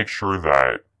need to make sure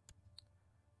that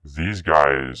these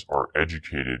guys are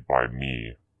educated by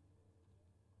me.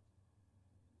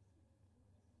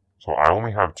 So I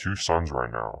only have 2 sons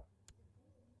right now.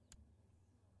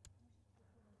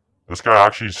 This guy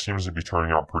actually seems to be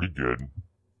turning out pretty good.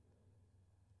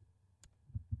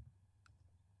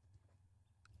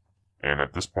 And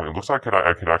at this point, it looks like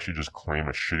I could actually just claim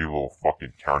a shitty little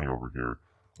fucking county over here.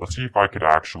 Let's see if I could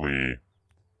actually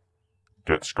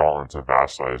get Scotland to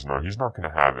vassalize. No, he's not going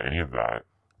to have any of that.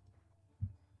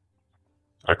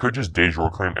 I could just de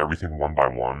jure claim everything one by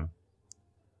one.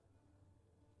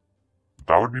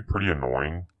 That would be pretty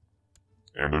annoying.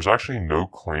 And there's actually no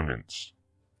claimants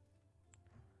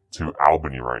to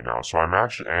Albany right now. So I'm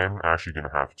actually going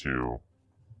to have to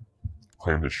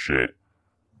claim this shit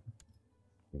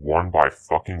one by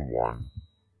fucking one.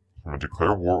 I'm going to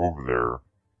declare war over there.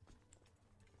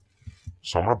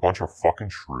 Summon a bunch of fucking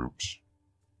troops.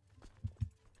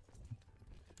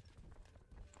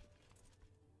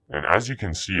 And as you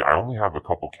can see, I only have a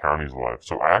couple counties left.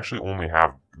 So I actually only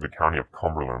have the county of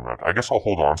Cumberland left. I guess I'll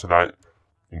hold on to that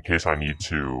in case I need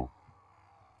to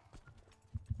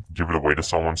give it away to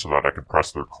someone so that I can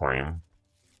press their claim.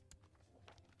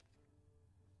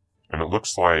 And it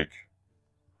looks like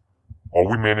all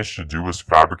we managed to do was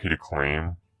fabricate a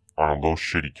claim on a little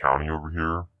shitty county over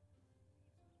here.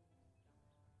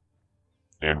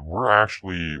 And we're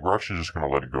actually just gonna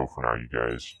let it go for now, you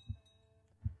guys.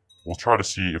 We'll try to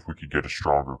see if we could get a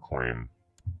stronger claim.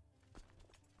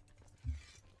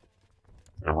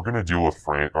 And we're gonna deal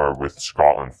with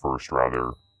Scotland first,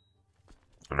 rather.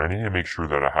 And I need to make sure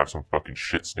that I have some fucking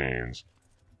shit stains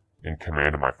in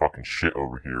command of my fucking shit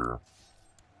over here.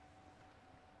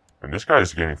 And this guy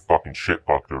is getting fucking shit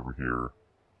fucked over here.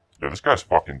 Yeah, this guy's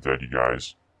fucking dead, you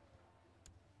guys.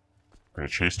 Gonna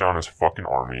chase down his fucking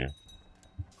army.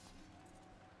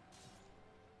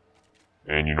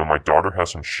 And, you know, my daughter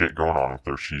has some shit going on with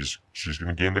her. She's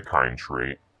gonna gain the kind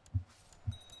trait.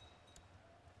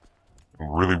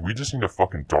 And really, we just need to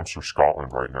fucking dumpster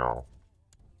Scotland right now.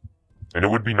 And it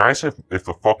would be nice if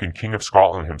the fucking King of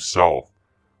Scotland himself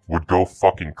would go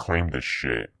fucking claim this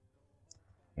shit.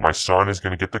 My son is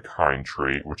gonna get the kind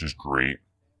trait, which is great.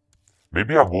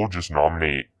 Maybe I will just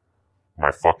nominate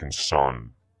my fucking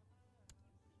son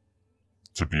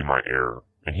to be my heir.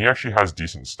 And he actually has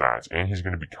decent stats, and he's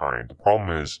gonna be kind. The problem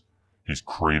is, he's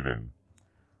craven,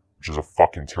 which is a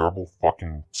fucking terrible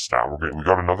fucking stat. We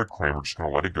got another claim, we're just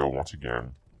gonna let it go once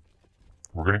again.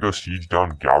 We're gonna go siege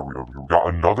down Gowrie over here. We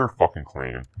got another fucking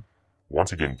claim.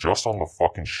 Once again, just on the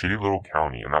fucking shitty little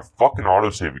county. And that fucking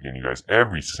autosave again, you guys,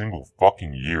 every single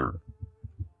fucking year.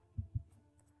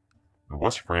 And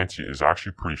West Francia is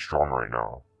actually pretty strong right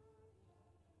now.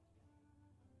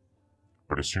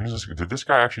 But as soon as did this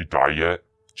guy actually die yet?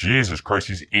 Jesus Christ,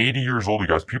 he's 80 years old, you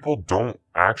guys. People don't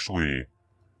actually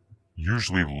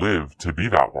usually live to be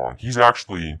that long. He's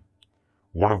actually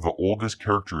one of the oldest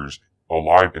characters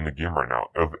alive in the game right now.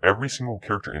 Of every single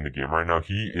character in the game right now,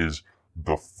 he is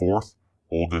the 4th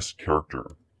oldest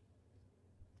character.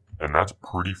 And that's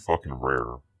pretty fucking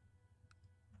rare.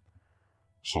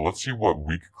 So let's see what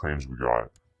weak claims we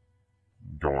got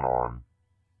going on.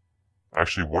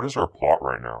 Actually, what is our plot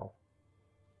right now?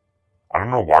 I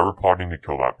don't know why we're plotting to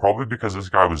kill that. Probably because this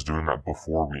guy was doing that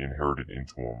before we inherited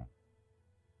into him.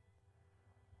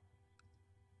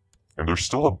 And there's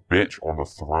still a bitch on the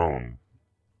throne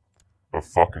of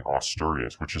fucking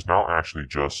Asturias, which is now actually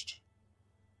just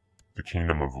the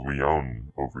Kingdom of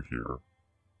Leon over here.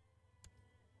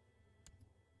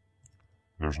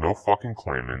 There's no fucking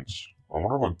claimants. I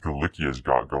wonder what Galicia's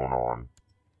got going on.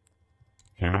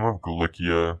 Kingdom of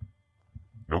Galicia,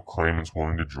 no claimants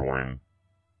willing to join.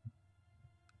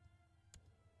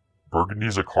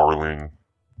 Burgundy's a Carling.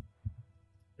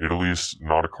 Italy's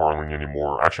not a Carling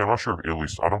anymore. Actually, I'm not sure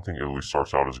if I don't think Italy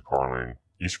starts out as a Carling.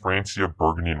 East Francia,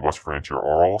 Burgundy, and West Francia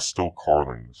are all still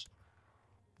Carlings.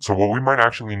 So what we might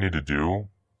actually need to do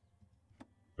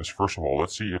is, first of all,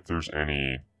 let's see if there's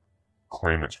any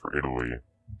claimants for Italy.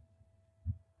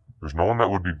 There's no one that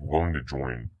would be willing to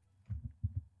join.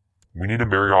 We need to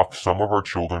marry off some of our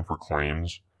children for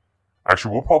claims.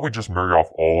 Actually, we'll probably just marry off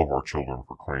all of our children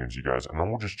for claims, you guys, and then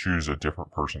we'll just choose a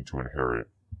different person to inherit.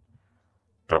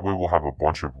 That way we'll have a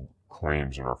bunch of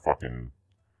claims in our fucking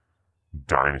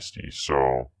dynasty.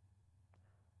 So,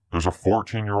 there's a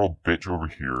 14-year-old bitch over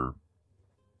here.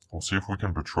 We'll see if we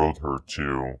can betroth her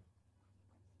to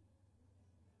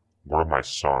one of my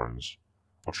sons.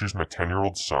 I'll choose my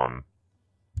 10-year-old son.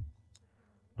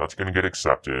 That's gonna get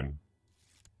accepted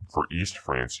for East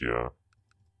Francia.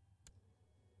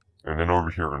 And then over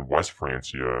here in West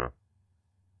Francia,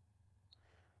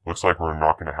 looks like we're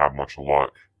not going to have much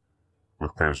luck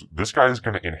with claims. This guy is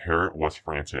going to inherit West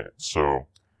Francia. So,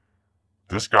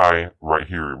 this guy right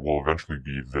here will eventually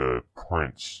be the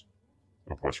prince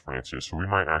of West Francia, so we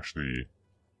might actually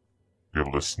be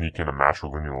able to sneak in a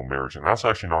matrilineal marriage, and that's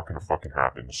actually not going to fucking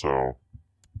happen. So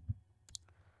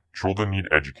children need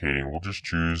educating. We'll just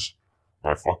choose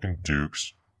my fucking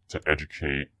dukes to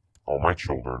educate all my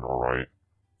children, alright?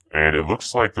 And it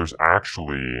looks like there's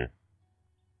actually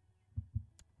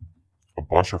a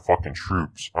bunch of fucking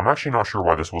troops. I'm actually not sure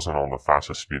why this wasn't on the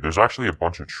fastest speed. There's actually a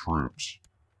bunch of troops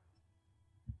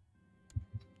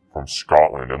from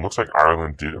Scotland. It looks like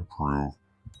Ireland did approve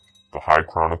the High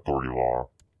Crown Authority Law.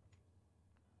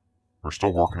 We're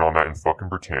still working on that in fucking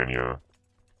Britannia.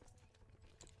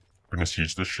 Gonna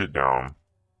siege this shit down.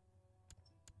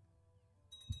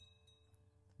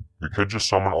 We could just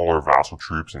summon all our vassal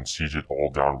troops and siege it all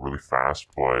down really fast,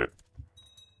 but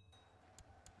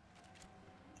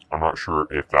I'm not sure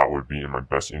if that would be in my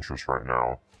best interest right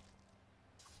now.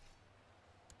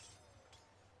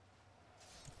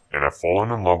 And I've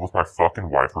fallen in love with my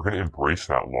fucking wife. We're gonna embrace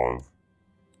that love.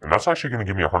 And that's actually gonna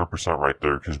give me 100% right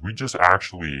there, because we just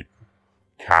actually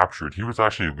captured. He was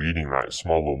actually leading that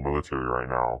small little military right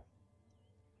now.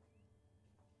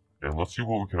 And let's see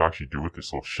what we could actually do with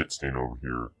this little shit stain over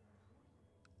here.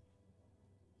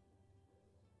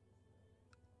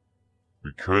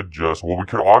 We could just, well, we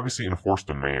could obviously enforce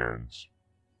demands.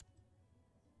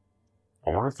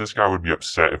 I wonder if this guy would be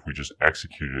upset if we just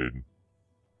executed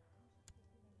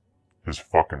his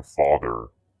fucking father.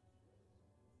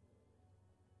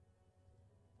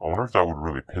 I wonder if that would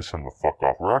really piss him the fuck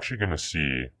off. We're actually gonna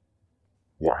see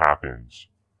what happens.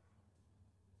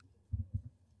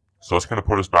 So that's gonna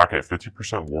put us back at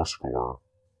 50% war score.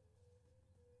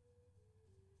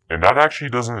 And that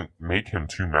actually doesn't make him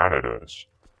too mad at us.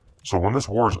 So when this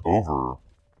war is over,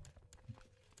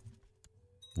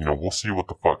 you know, we'll see what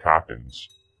the fuck happens.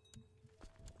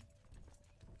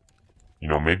 You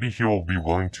know, maybe he will be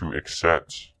willing to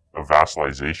accept a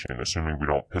vassalization, assuming we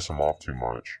don't piss him off too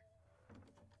much.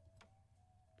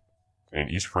 And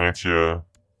East Francia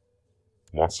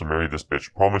wants to marry this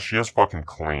bitch. Problem is, she has fucking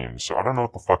claims, so I don't know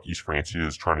what the fuck East Francia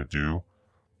is trying to do,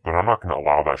 but I'm not gonna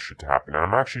allow that shit to happen. And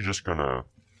I'm actually just gonna,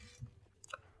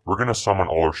 we're gonna summon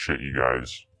all our shit, you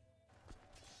guys.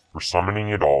 We're summoning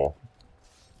it all.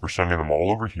 We're sending them all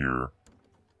over here.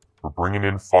 We're bringing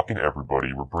in fucking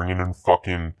everybody. We're bringing in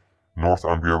fucking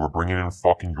Northumbria. We're bringing in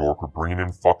fucking York. We're bringing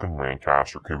in fucking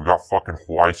Lancaster. Okay, we got fucking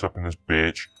Hwaice up in this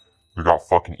bitch. We got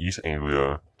fucking East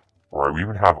Anglia. Alright, we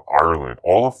even have Ireland.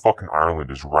 All of fucking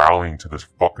Ireland is rallying to this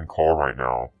fucking call right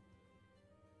now.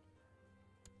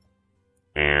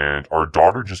 And our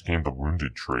daughter just gained the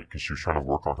wounded trait because she was trying to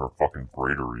work on her fucking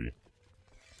bravery.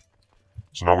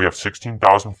 So now we have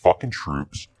 16,000 fucking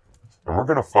troops. And we're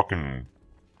gonna fucking...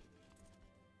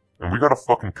 And we got a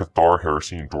fucking Cathar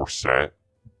heresy in Dorset.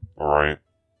 Alright?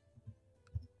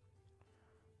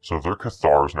 So they're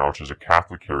Cathars now, which is a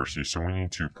Catholic heresy, so we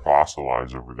need to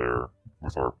proselytize over there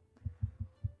with our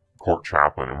court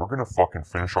chaplain. And we're gonna fucking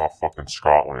finish off fucking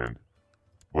Scotland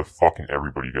with fucking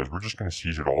everybody, guys. We're just gonna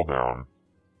siege it all down.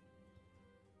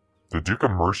 The Duke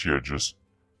of Mercia just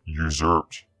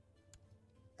usurped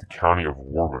the county of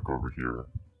Warwick over here.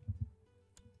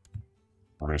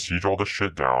 We're gonna siege all this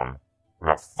shit down. And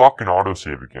that fucking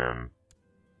autosave again.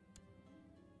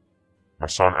 My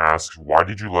son asks, why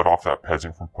did you let off that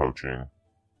peasant from poaching?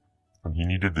 And he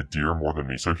needed the deer more than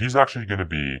me. So he's actually gonna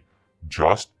be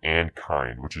just and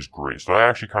kind, which is great. So that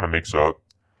actually kind of makes up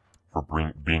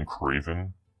for being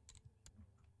craven.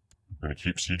 I'm gonna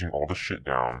keep sieging all this shit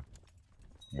down.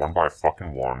 One by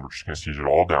fucking one. We're just gonna siege it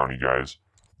all down, you guys.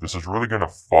 This is really gonna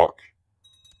fuck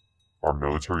our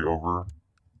military over.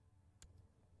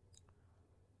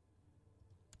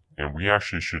 And we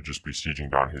actually should just be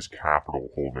sieging down his capital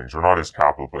holdings. Or not his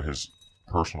capital, but his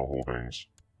personal holdings.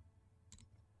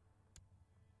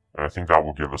 And I think that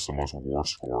will give us the most war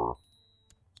score.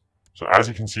 So as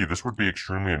you can see, this would be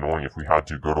extremely annoying if we had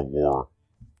to go to war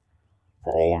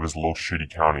for all of his little shitty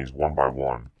counties one by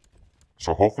one.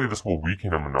 So hopefully this will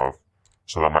weaken him enough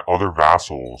so that my other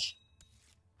vassals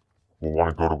will want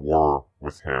to go to war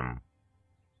with him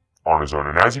on his own.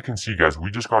 And as you can see, guys,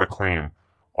 we just got a claim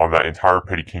on that entire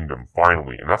petty kingdom,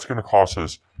 finally. And that's going to cost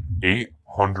us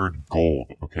 800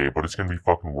 gold, okay? But it's going to be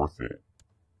fucking worth it.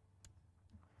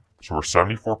 So we're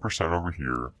 74% over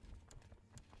here.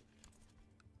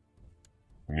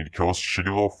 We need to kill this shitty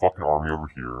little fucking army over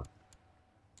here.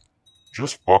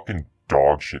 Just fucking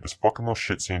dog shit. This fucking little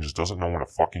shit stain just doesn't know when to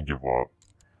fucking give up.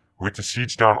 We have to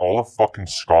siege down all of fucking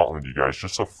Scotland, you guys,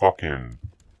 just to fucking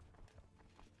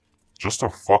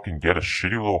get a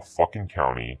shitty little fucking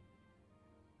county.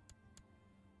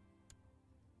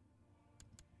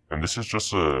 And this is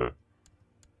just a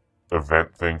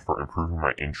event thing for improving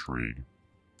my intrigue.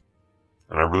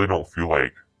 And I really don't feel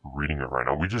like reading it right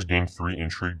now. We just gained 3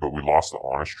 intrigue, but we lost the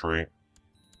honest trait.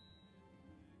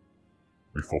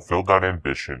 We fulfilled that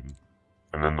ambition.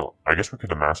 And then I guess we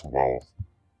could amass wealth.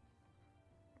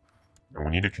 And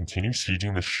we need to continue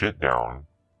sieging this shit down.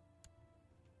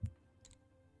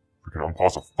 We can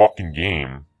unpause the fucking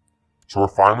game. So we're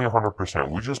finally 100%.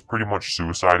 We just pretty much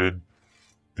suicided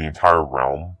the entire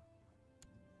realm.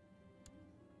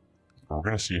 And we're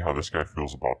gonna see how this guy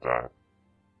feels about that.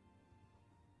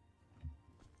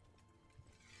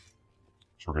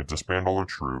 So we're gonna disband all our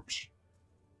troops.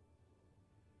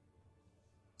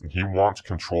 And he wants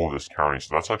control of this county,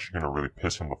 so that's actually gonna really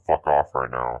piss him the fuck off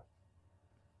right now.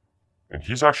 And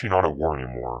he's actually not at war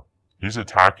anymore. He's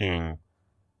attacking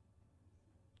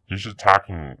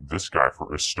this guy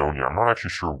for Estonia. I'm not actually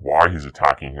sure why he's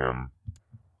attacking him,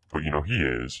 but you know, he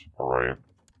is, alright?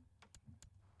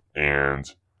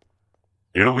 And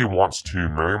Italy wants to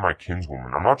marry my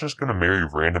kinswoman. I'm not just gonna marry a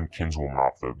random kinswoman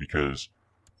off though, because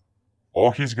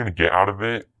all he's gonna get out of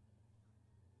it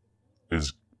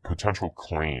is potential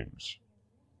claims.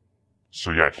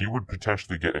 So yeah, he would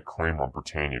potentially get a claim on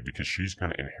Britannia because she's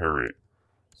gonna inherit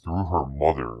through her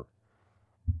mother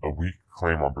a weak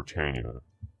claim on Britannia.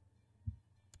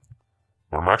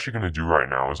 What I'm actually gonna do right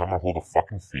now is I'm gonna hold a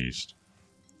fucking feast,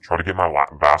 try to get my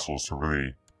vassals to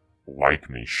really like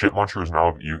me. Shitmuncher is now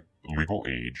of legal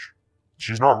age.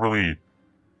 She's not really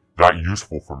that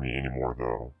useful for me anymore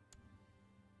though.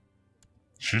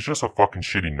 She's just a fucking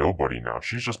shitty nobody now.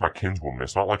 She's just my kinswoman.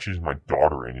 It's not like she's my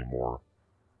daughter anymore.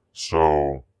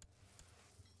 So,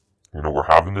 you know, we're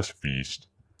having this feast.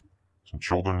 Some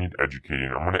children need educating.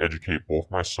 I'm going to educate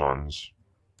both my sons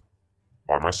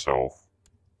by myself.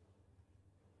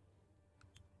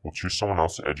 We'll choose someone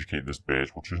else to educate this bitch.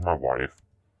 We'll choose my wife.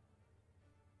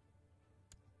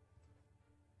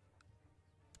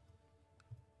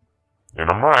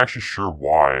 And I'm not actually sure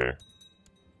why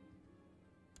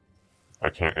I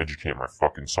can't educate my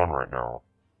fucking son right now.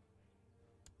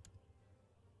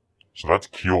 So that's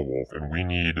Keelwolf, and we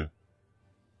need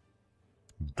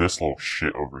this little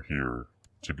shit over here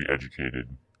to be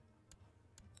educated.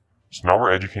 So now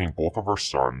we're educating both of our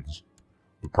sons.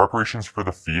 The preparations for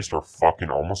the feast are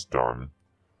fucking almost done.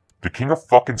 The King of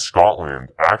fucking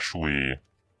Scotland actually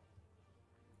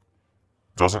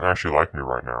doesn't actually like me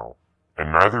right now.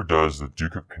 And neither does the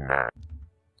Duke of Connacht.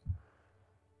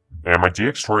 And my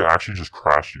DX story actually just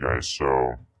crashed, you guys,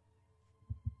 so,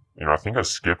 you know, I think I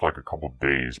skipped like a couple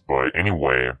days, but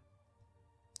anyway,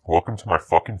 welcome to my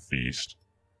fucking feast,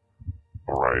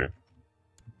 alright.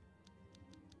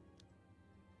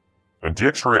 And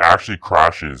DX story actually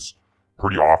crashes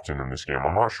pretty often in this game,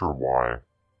 I'm not sure why.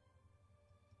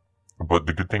 But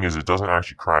the good thing is it doesn't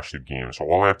actually crash the game, so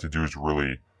all I have to do is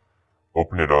really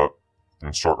open it up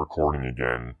and start recording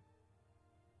again.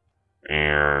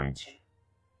 And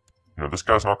you know, this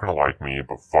guy's not gonna like me,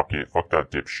 but fuck it. Fuck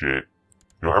that dipshit.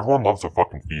 You know, everyone loves a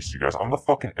fucking feast, you guys. I'm the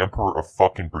fucking Emperor of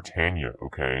fucking Britannia,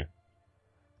 okay?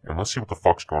 And let's see what the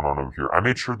fuck's going on over here. I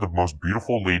made sure the most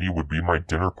beautiful lady would be my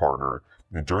dinner partner.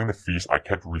 And during the feast, I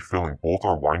kept refilling both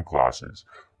our wine glasses.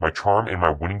 My charm and my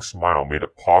winning smile made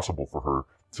it possible for her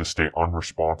to stay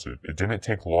unresponsive. It didn't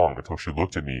take long until she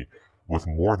looked at me with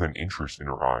more than interest in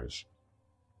her eyes.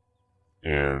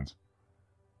 And,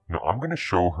 you know, I'm gonna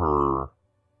show her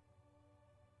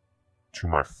to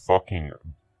my fucking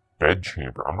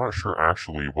bedchamber. I'm not sure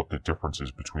actually what the difference is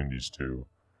between these two.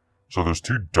 So there's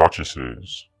 2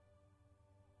 duchesses.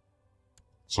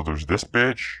 So there's this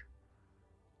bitch,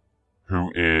 who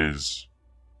is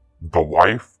the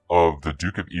wife of the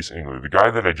Duke of East Anglia, the guy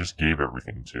that I just gave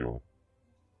everything to.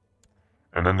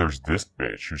 And then there's this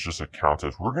bitch, who's just a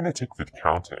countess. We're gonna take the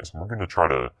countess, and we're gonna try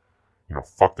to, you know,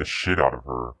 fuck the shit out of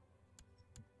her.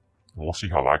 And we'll see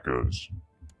how that goes.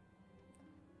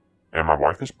 And my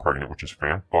wife is pregnant, which is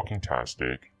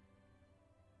fan-fucking-tastic.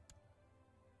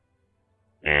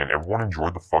 And everyone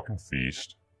enjoyed the fucking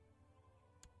feast.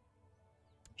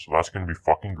 So that's gonna be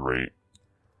fucking great.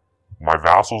 My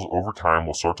vassals over time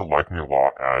will start to like me a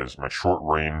lot as my short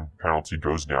reign penalty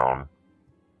goes down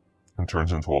and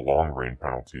turns into a long reign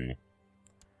penalty.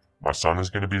 My son is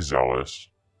gonna be zealous.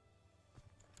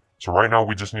 So right now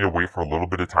we just need to wait for a little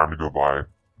bit of time to go by.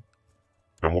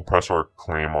 Then we'll press our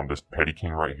claim on this petty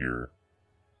king right here.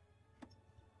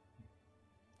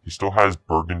 He still has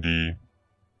Burgundy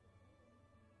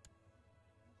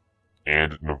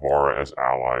and Navarre as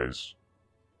allies.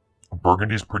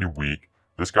 Burgundy's pretty weak.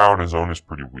 This guy on his own is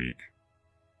pretty weak.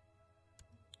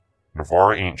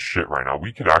 Navarre ain't shit right now.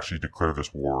 We could actually declare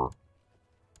this war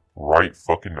right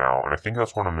fucking now. And I think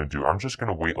that's what I'm going to do. I'm just going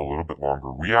to wait a little bit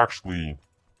longer. We're actually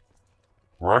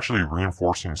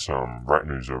reinforcing some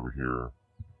retinues over here.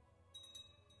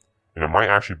 And it might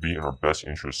actually be in our best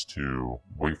interest to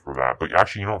wait for that. But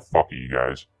actually, you know what? Fuck it, you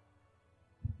guys.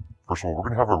 First of all, we're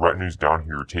gonna have our retinues down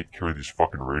here take care of these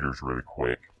fucking raiders really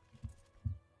quick.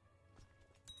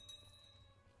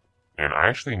 And I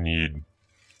actually need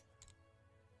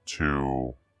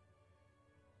to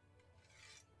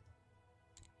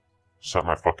set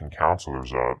my fucking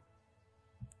counselors up.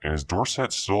 And is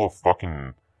Dorset still a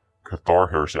fucking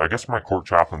Cathar heresy? I guess my court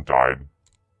chaplain died.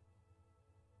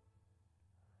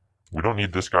 We don't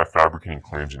need this guy fabricating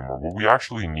claims anymore. What we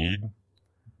actually need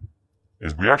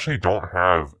is we actually don't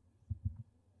have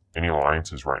any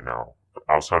alliances right now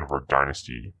outside of our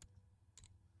dynasty.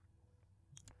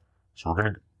 So we're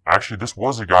gonna... Actually, this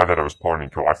was a guy that I was planning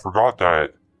to kill. I forgot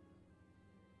that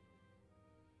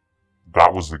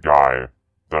that was the guy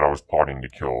that I was plotting to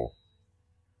kill.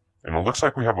 And it looks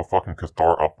like we have a fucking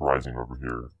Cathar uprising over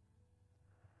here.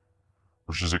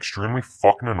 Which is extremely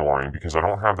fucking annoying because I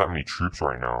don't have that many troops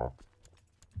right now.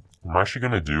 What I'm actually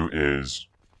gonna do is...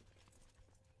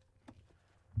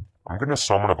 I'm gonna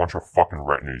summon a bunch of fucking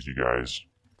retinues, you guys.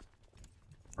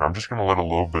 And I'm just gonna let a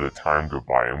little bit of time go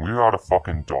by. And we got a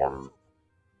fucking daughter.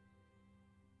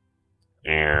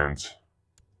 And...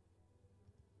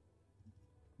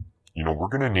 You know, we're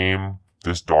gonna name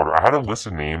this daughter... I had a list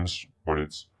of names, but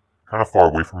it's kind of far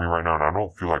away from me right now, and I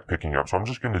don't feel like picking up. So I'm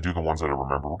just gonna do the ones that I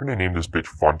remember. We're gonna name this bitch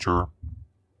Funter.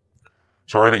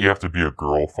 Sorry that you have to be a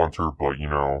girl, Funter, but, you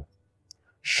know...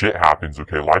 Shit happens,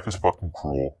 okay? Life is fucking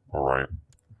cruel, alright?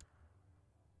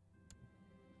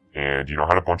 And, you know, I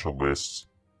had a bunch of lists.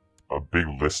 A big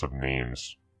list of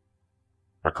names.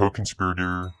 My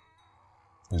co-conspirator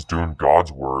is doing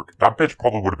God's work. That bitch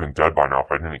probably would have been dead by now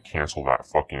if I didn't cancel that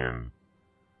fucking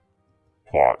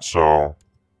plot. So,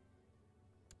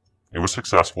 it was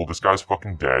successful. This guy's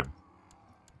fucking dead.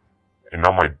 And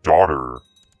now my daughter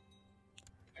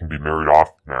can be married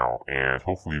off now. And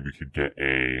hopefully we could get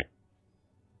an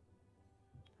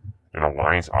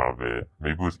alliance out of it.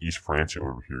 Maybe with East Francia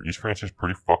over here. East Francia is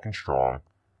pretty fucking strong.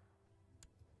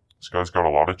 This guy's got a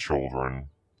lot of children.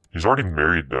 He's already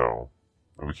married though.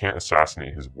 And we can't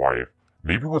assassinate his wife.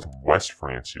 Maybe with West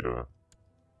Francia.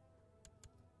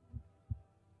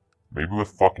 Maybe with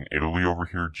fucking Italy over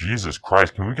here. Jesus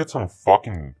Christ, can we get some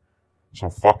fucking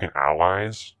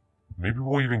allies? Maybe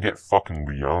we'll even get fucking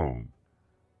Lyon.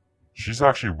 She's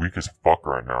actually weak as fuck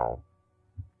right now.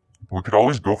 We could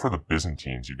always go for the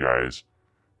Byzantines, you guys.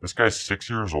 This guy's 6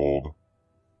 years old.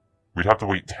 We'd have to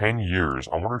wait 10 years.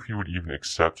 I wonder if he would even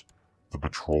accept the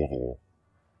betrothal.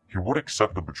 He would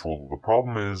accept the betrothal. The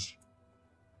problem is,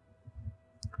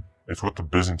 it's with the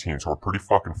Byzantines, who are pretty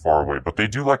fucking far away, but they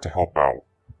do like to help out.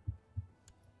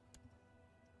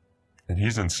 And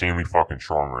he's insanely fucking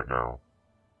strong right now.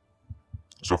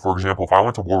 So, for example, if I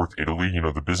went to war with Italy, you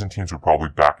know, the Byzantines would probably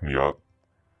back me up.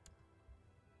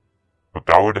 But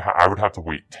I would have to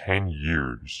wait 10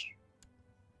 years.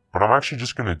 But I'm actually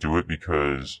just gonna do it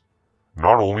because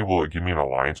not only will it give me an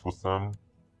alliance with them,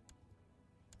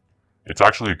 it's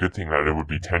actually a good thing that it would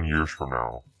be 10 years from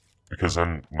now. Because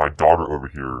then my daughter over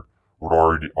here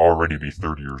would already be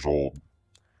 30 years old.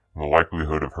 And the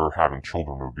likelihood of her having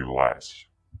children would be less.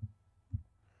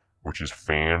 Which is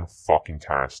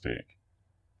fan-fucking-tastic.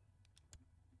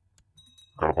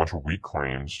 Got a bunch of weak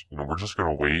claims. You know, we're just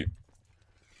gonna wait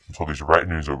until these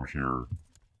retinues over here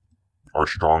are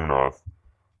strong enough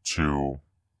to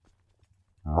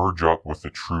merge up with the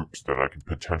troops that I could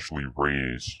potentially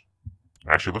raise.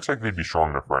 Actually, it looks like they'd be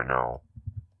strong enough right now.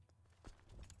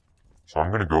 So I'm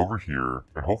going to go over here,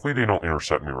 and hopefully they don't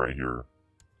intercept me right here.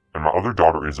 And my other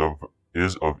daughter is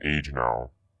of age now.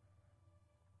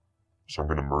 So I'm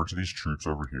going to merge these troops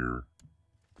over here.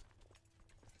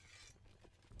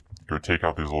 Go take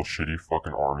out these little shitty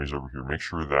fucking armies over here. Make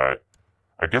sure that...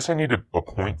 I guess I need to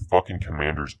appoint fucking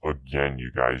commanders again,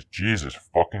 you guys. Jesus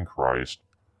fucking Christ.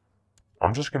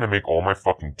 I'm just gonna make all my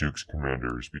fucking dukes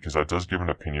commanders, because that does give an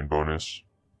opinion bonus.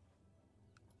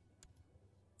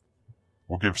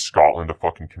 We'll give Scotland a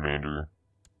fucking commander.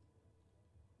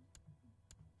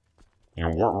 You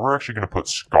know, we're actually gonna put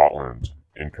Scotland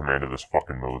in command of this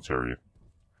fucking military.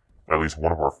 At least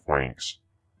one of our flanks.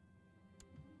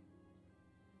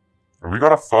 And we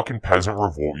got a fucking peasant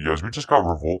revolt, you guys. We just got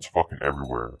revolts fucking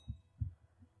everywhere.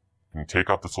 We can take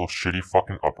out this little shitty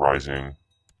fucking uprising.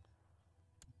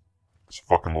 This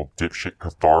fucking little dipshit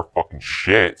Cathar fucking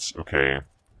shits, okay?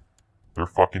 They're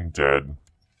fucking dead.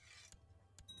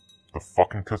 The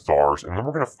fucking Cathars. And then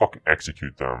we're gonna fucking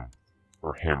execute them.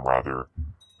 Or him, rather.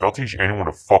 They'll teach anyone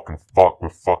to fucking fuck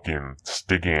with fucking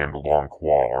Stigand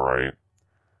Longqua, alright?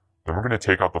 Then we're gonna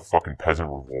take out the fucking peasant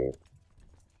revolt.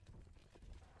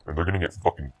 And they're gonna get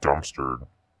fucking dumpstered.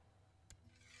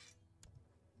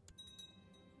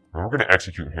 And we're going to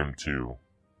execute him too.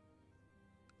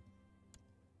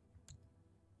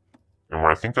 And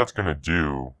what I think that's going to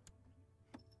do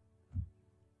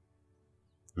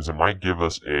is it might give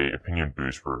us a opinion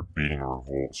boost for beating a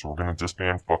revolt. So we're going to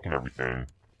disband fucking everything.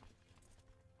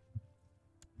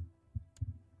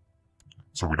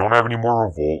 So we don't have any more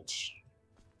revolts.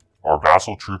 Our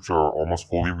vassal troops are almost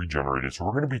fully regenerated. So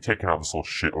we're going to be taking out this little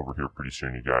shit over here pretty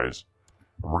soon, you guys.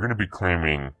 And we're going to be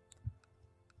claiming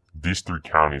these 3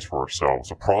 counties for ourselves.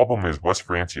 The problem is West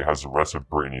Francia has the rest of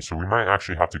Brittany, so we might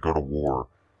actually have to go to war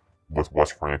with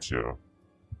West Francia.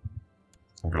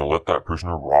 I'm gonna let that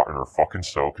prisoner rot in her fucking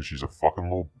cell because she's a fucking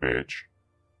little bitch.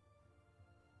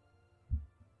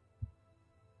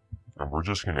 And we're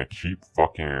just gonna keep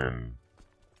fucking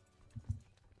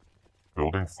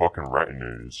building fucking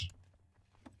retinues.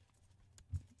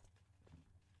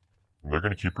 And they're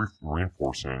gonna keep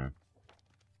reinforcing.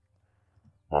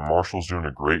 My marshal's doing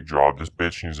a great job. This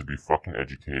bitch needs to be fucking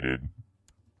educated.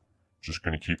 Just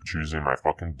gonna keep choosing my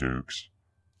fucking dukes.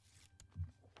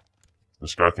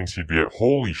 This guy thinks he'd be it.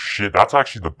 Holy shit, that's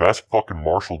actually the best fucking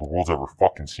marshal the world's ever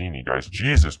fucking seen, you guys.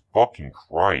 Jesus fucking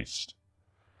Christ.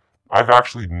 I've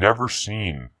actually never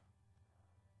seen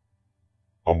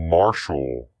a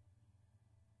marshal.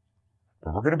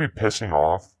 And we're gonna be pissing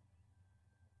off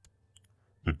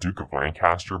the Duke of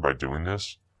Lancaster by doing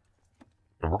this.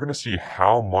 And we're going to see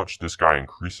how much this guy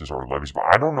increases our levies. But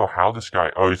I don't know how this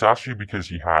guy... Oh, it's actually because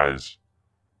he has...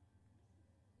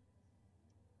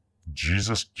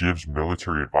 Jesus gives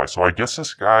military advice. So I guess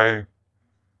this guy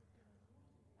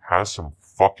has some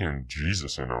fucking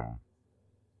Jesus in him.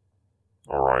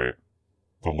 Alright.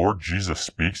 The Lord Jesus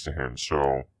speaks to him.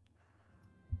 So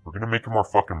we're going to make him our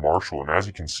fucking marshal. And as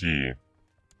you can see,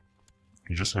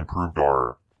 he just improved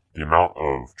the amount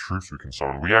of troops we can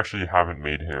summon. We actually haven't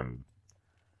made him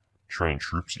train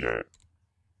troops yet.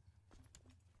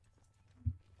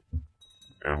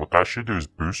 And what that should do is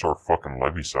boost our fucking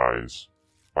levy size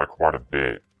by quite a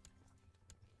bit.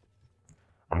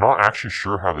 I'm not actually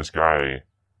sure how this guy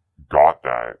got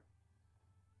that.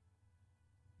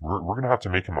 We're gonna have to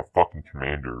make him a fucking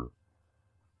commander.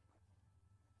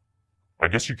 I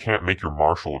guess you can't make your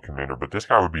marshal a commander, but this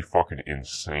guy would be fucking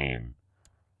insane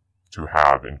to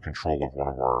have in control of one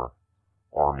of our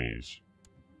armies.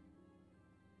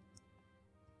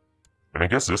 And I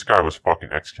guess this guy was fucking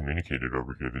excommunicated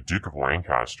over here, the Duke of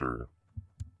Lancaster.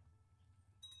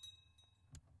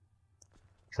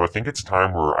 So I think it's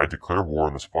time where I declare war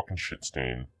on this fucking shit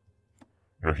stain.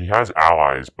 You know, he has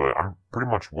allies, but I'm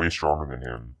pretty much way stronger than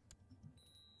him.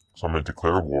 So I'm gonna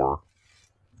declare war.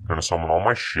 I'm gonna summon all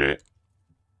my shit.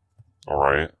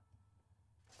 Alright.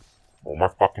 All my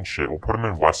fucking shit. We'll put them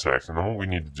in Wessex, and then what we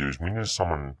need to do is we need to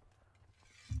summon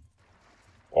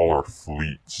all our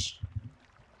fleets.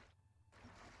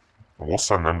 And we'll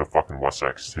send them to fucking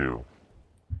Wessex, too.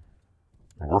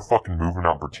 And we're fucking moving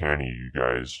out Britannia, you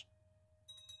guys.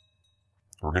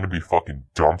 We're gonna be fucking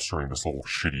dumpstering this little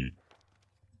shitty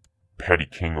petty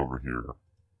king over here.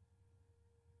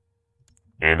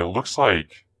 And it looks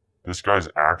like this guy's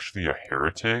actually a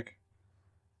heretic.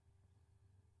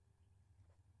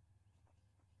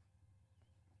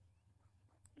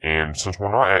 And since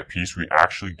we're not at peace, we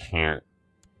actually can't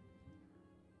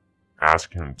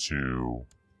ask him to...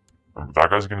 That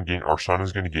guy's gonna gain... Our son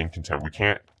is gonna gain contempt. We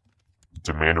can't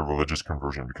demand a religious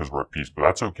conversion because we're at peace, but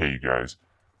that's okay, you guys.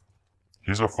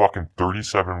 He's a fucking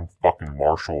 37 fucking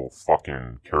martial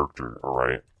fucking character,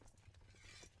 alright?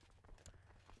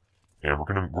 And we're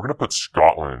gonna put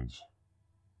Scotland.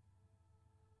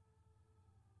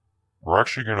 We're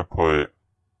actually gonna put...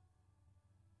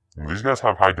 These guys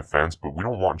have high defense, but we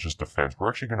don't want just defense. We're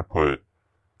actually gonna put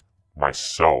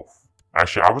myself.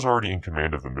 Actually, I was already in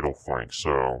command of the middle flank,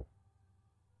 so...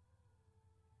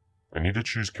 I need to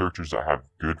choose characters that have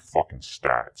good fucking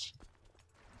stats.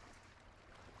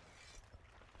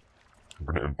 I'm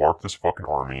gonna embark this fucking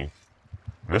army.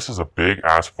 And this is a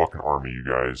big-ass fucking army, you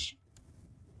guys.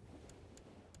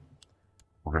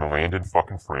 We're gonna land in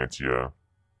fucking Francia.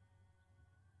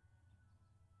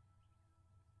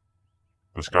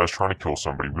 This guy's trying to kill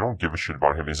somebody. We don't give a shit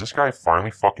about him. Is this guy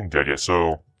finally fucking dead yet?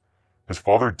 So, his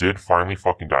father did finally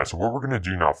fucking die. So what we're gonna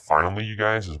do now, finally, you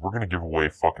guys, is we're gonna give away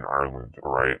fucking Ireland,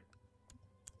 alright?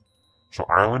 So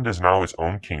Ireland is now its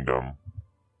own kingdom.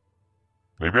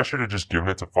 Maybe I should have just given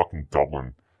it to fucking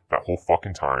Dublin that whole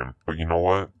fucking time. But you know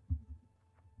what?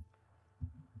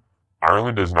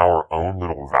 Ireland is now our own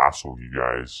little vassal, you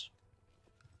guys.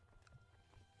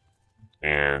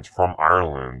 And from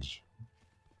Ireland,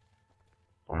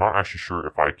 I'm not actually sure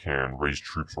if I can raise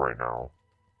troops right now.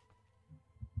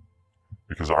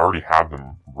 Because I already have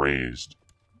them raised.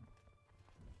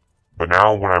 But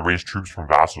now when I raise troops from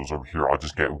vassals over here, I'll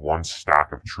just get one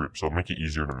stack of troops, so it'll make it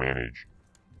easier to manage.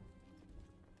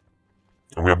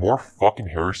 And we have more fucking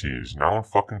heresies, now in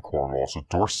fucking Cornwall. So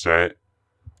Dorset,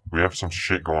 we have some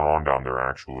shit going on down there,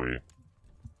 actually.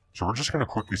 So we're just gonna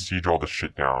quickly siege all this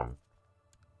shit down.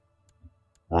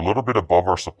 We're a little bit above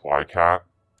our supply cap.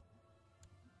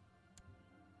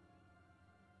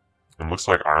 And looks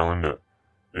like Ireland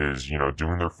is, you know,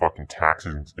 doing their fucking tax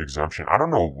exemption. I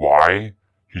don't know why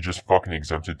he just fucking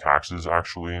exempted taxes,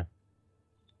 actually.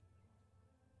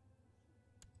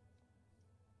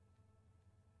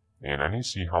 And I need to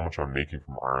see how much I'm making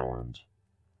from Ireland.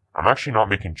 I'm actually not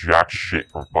making jack shit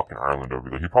from fucking Ireland over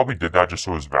there. He probably did that just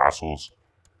so his vassals,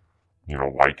 you know,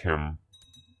 like him.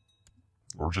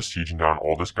 We're just sieging down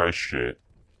all this guy's shit.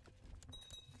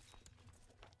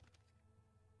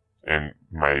 And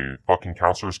my fucking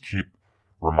counselors keep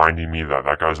reminding me that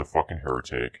that guy's a fucking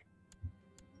heretic.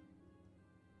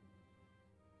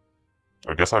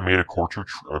 I guess I made a courtier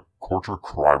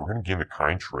cry. We're gonna gain the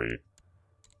kind trait,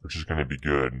 which is gonna be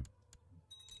good.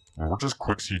 And we're just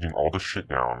quick sieging all this shit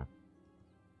down.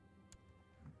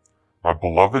 My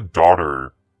beloved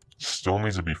daughter still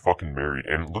needs to be fucking married,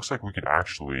 and it looks like we could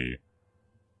actually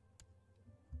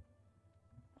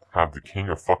have the king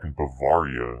of fucking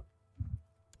Bavaria.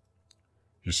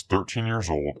 He's 13 years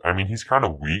old. I mean, he's kind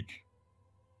of weak.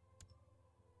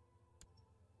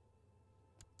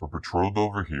 We're betrothed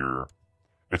over here.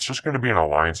 It's just going to be an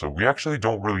alliance, so we actually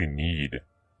don't really need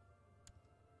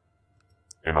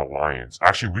an alliance.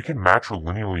 Actually, we can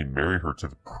matrilineally marry her to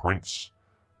the Prince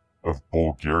of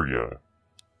Bulgaria,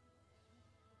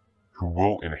 who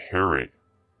will inherit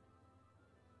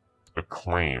a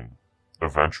claim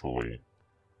eventually.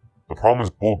 The problem is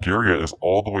Bulgaria is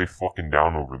all the way fucking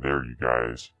down over there, you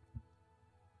guys.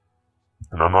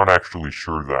 And I'm not actually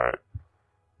sure that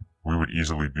we would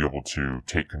easily be able to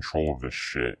take control of this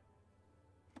shit.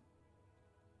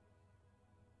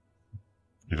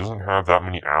 He doesn't have that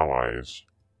many allies.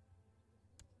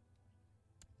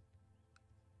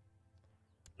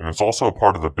 And it's also a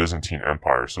part of the Byzantine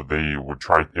Empire, so they would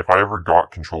try, if I ever got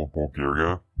control of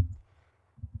Bulgaria,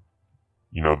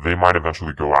 you know, they might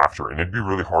eventually go after it, and it'd be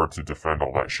really hard to defend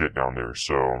all that shit down there,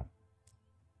 so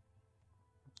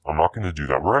I'm not going to do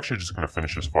that. We're actually just going to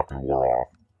finish this fucking war off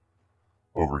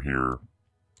over here.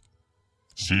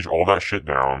 Siege all that shit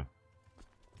down.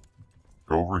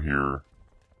 Go over here.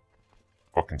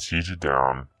 Fucking siege it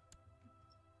down.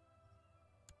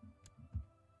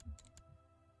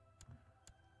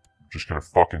 Just gonna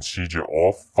fucking siege it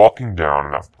all fucking down,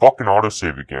 and that fucking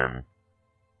autosave again.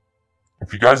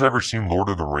 If you guys ever seen Lord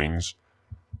of the Rings,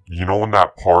 you know in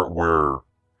that part where,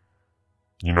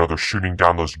 you know, they're shooting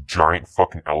down those giant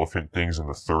fucking elephant things in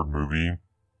the third movie,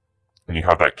 and you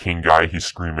have that king guy, he's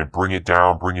screaming, bring it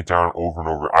down, over and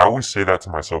over. I always say that to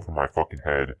myself in my fucking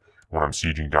head when I'm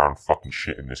sieging down fucking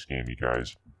shit in this game, you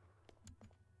guys.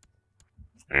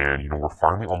 And, you know, we're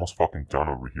finally almost fucking done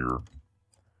over here.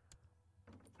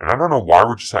 And I don't know why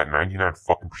we're just at 99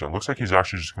 fucking percent. Looks like he's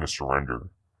actually just gonna surrender.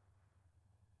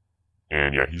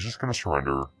 And yeah, he's just gonna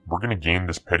surrender. We're gonna gain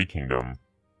this petty kingdom.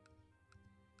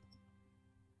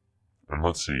 And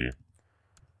let's see.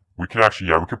 We could actually,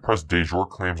 yeah, we could press de jure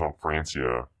claims on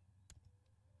Francia.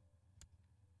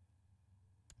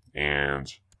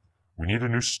 And we need a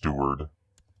new steward.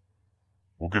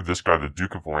 We'll give this guy, the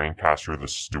Duke of Lancaster, the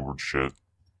stewardship.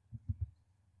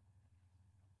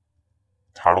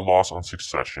 Title loss on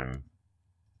succession.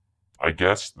 I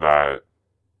guess that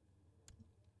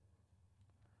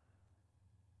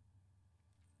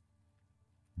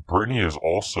Brittany is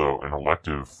also an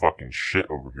elective fucking shit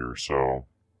over here, so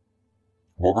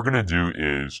what we're gonna do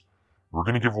is we're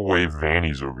gonna give away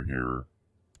Vannies over here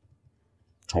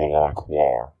to a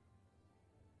Lonquois.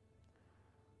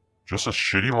 Just a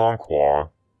shitty Lonquois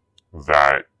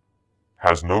that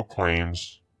has no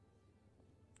claims,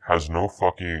 has no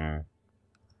fucking,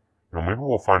 you know, maybe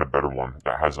we'll find a better one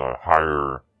that has a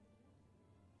higher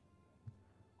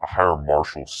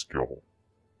martial skill.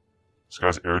 This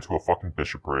guy's heir to a fucking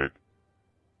bishopric.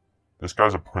 This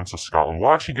guy's a Prince of Scotland.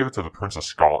 We'll actually give it to the Prince of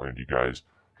Scotland, you guys.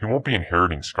 He won't be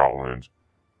inheriting Scotland.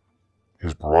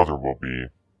 His brother will be.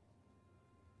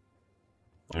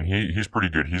 And he's pretty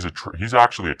good. He's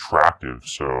actually attractive,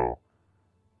 so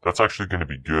that's actually going to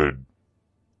be good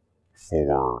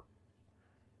for,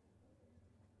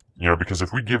 you know, because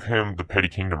if we give him the petty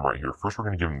kingdom right here, first we're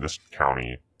going to give him this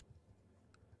county,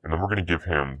 and then we're going to give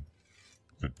him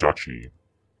the duchy.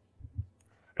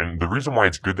 And the reason why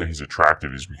it's good that he's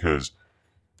attractive is because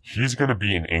he's going to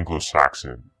be an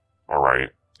Anglo-Saxon,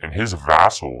 alright? And his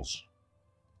vassals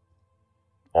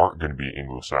aren't going to be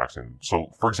Anglo-Saxon.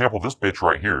 So, for example, this bitch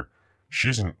right here,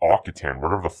 She's an Occitan,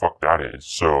 whatever the fuck that is.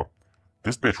 So,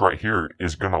 this bitch right here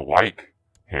is gonna like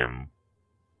him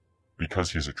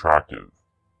because he's attractive.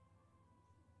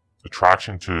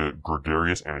 Attraction to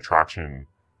gregarious and attraction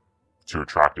to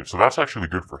attractive. So that's actually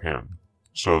good for him.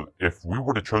 So if we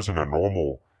would have chosen a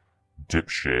normal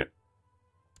dipshit,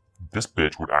 this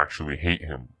bitch would actually hate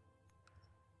him.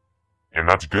 And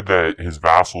that's good that his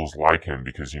vassals like him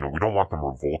because, we don't want them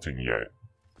revolting yet.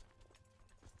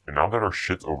 And now that our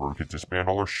shit's over, we could disband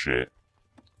all our shit.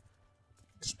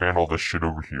 Disband all this shit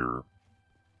over here.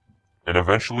 And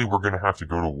eventually we're gonna have to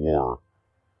go to war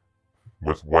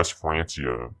with West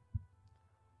Francia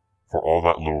for all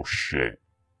that little shit.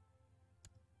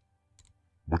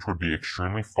 Which would be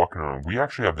extremely fucking annoying. We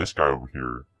actually have this guy over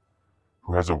here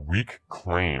who has a weak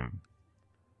claim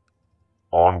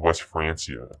on West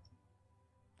Francia.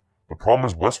 The problem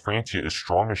is West Francia is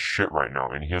strong as shit right now,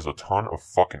 and he has a ton of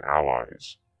fucking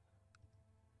allies.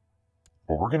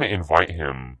 But we're gonna invite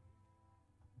him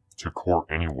to court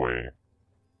anyway.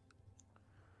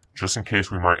 Just in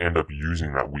case we might end up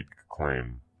using that weak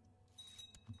claim.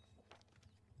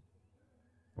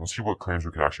 Let's see what claims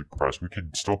we could actually press. We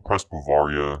could still press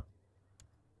Bavaria.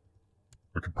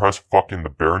 We could press fucking the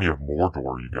Barony of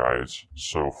Mordor, you guys.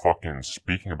 So fucking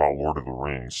speaking about Lord of the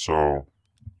Rings. So,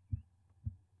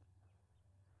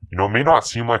 it may not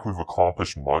seem like we've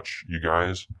accomplished much, you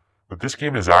guys. But this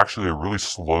game is actually a really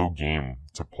slow game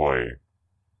to play.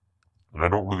 And I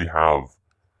don't really have...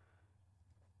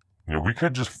 we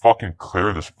could just fucking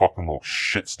clear this fucking little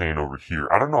shit stain over here.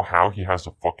 I don't know how he has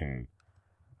the fucking...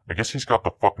 I guess he's got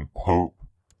the fucking Pope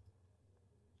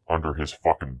under his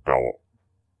fucking belt.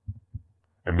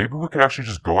 And maybe we could actually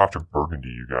just go after Burgundy,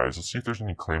 you guys. Let's see if there's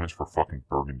any claimants for fucking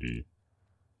Burgundy.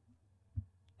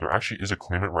 There actually is a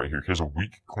claimant right here. He has a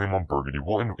weak claim on Burgundy.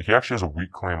 He actually has a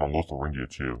weak claim on Lotharingia,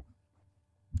 too.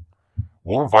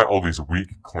 We'll invite all these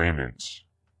weak claimants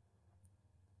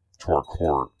to our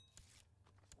court.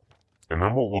 And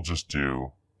then what we'll just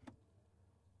do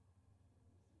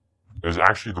is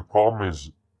actually the problem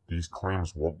is these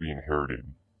claims won't be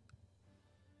inherited.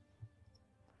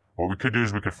 What we could do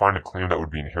is we could find a claim that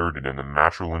would be inherited and then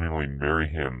matrilineally marry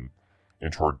him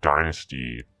into our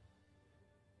dynasty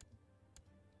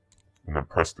and then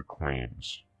press the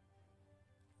claims.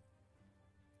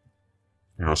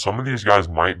 Some of these guys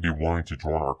might be willing to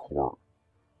join our court.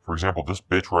 For example, this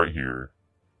bitch right here.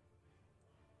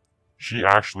 She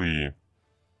actually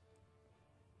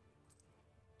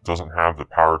doesn't have the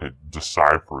power to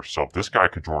decide for herself. This guy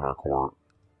could join our court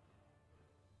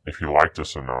if he liked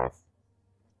us enough.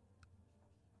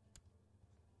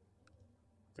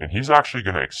 And he's actually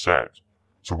going to accept.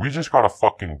 So we just got a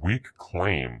fucking weak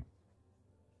claim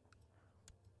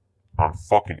on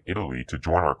fucking Italy to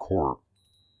join our court.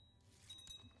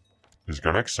 He's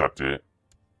going to accept it.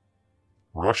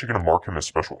 We're actually going to mark him as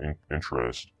special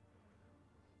interest.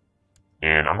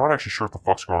 And I'm not actually sure what the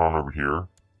fuck's going on over here.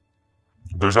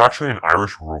 There's actually an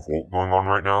Irish revolt going on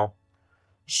right now.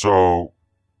 So,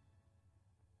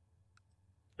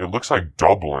 it looks like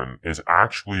Dublin is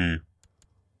actually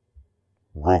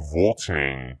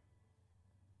revolting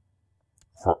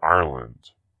for Ireland.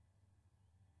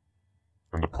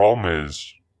 And the problem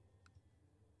is,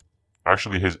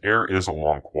 actually his heir is a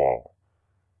Lonquois.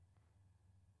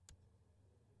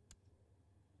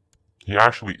 He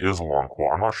actually is a Lonquois.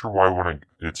 I'm not sure why when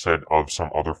it said of some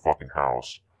other fucking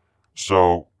house.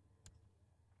 So,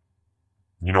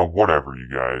 whatever, you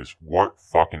guys. What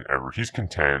fucking ever. He's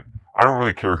content. I don't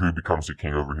really care who becomes the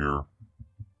king over here.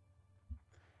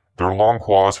 They're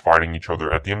Lonquois fighting each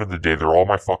other. At the end of the day, they're all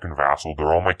my fucking vassal.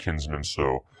 They're all my kinsmen,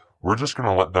 so we're just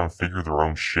gonna let them figure their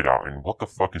own shit out. And what the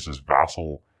fuck is this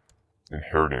vassal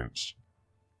inheritance?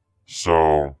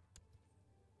 So,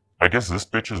 I guess this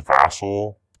bitch's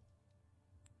vassal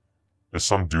is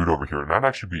some dude over here, and that'd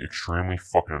actually be extremely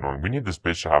fucking annoying. We need this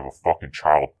bitch to have a fucking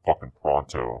child fucking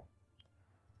pronto.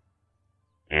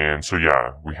 And so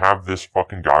yeah, we have this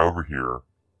fucking guy over here.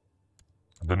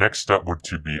 The next step would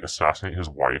to be assassinate his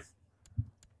wife.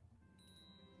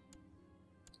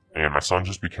 And my son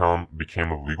just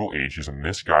became of legal age. He's a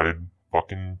misguided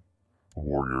fucking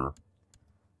warrior.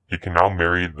 He can now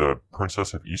marry the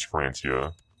Princess of East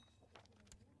Francia,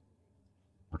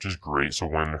 which is great. So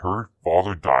when her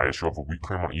father dies, she'll have a weak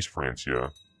claim on East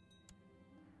Francia.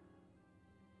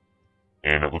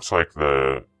 And it looks like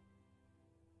the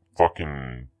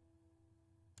fucking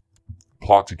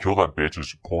plot to kill that bitch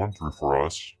is pulling through for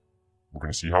us. We're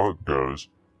gonna see how it goes.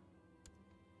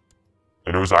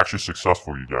 And it was actually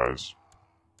successful, you guys.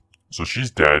 So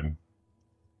she's dead.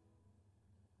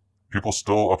 People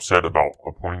still upset about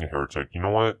appointing a heretic. You know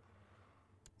what?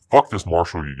 Fuck this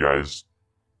marshal, you guys.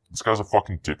 This guy's a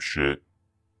fucking dipshit.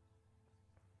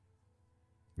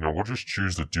 You know, we'll just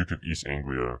choose the Duke of East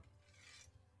Anglia.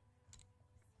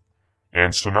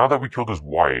 And so now that we killed his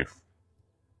wife,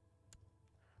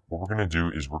 what we're gonna do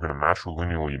is we're gonna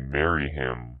matrilineally marry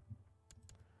him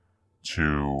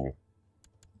to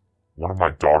one of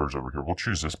my daughters over here. We'll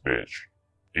choose this bitch.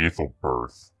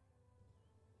 Ethelberth.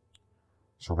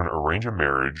 So we're gonna arrange a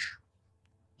marriage.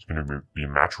 It's gonna be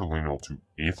matrilineal to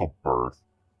Ethelberth.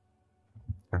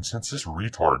 And since this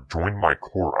retard joined my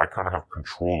court, I kind of have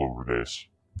control over this.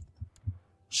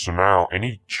 So now,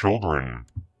 any children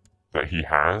that he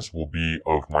has will be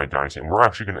of my dynasty. And we're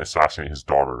actually going to assassinate his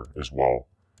daughter as well.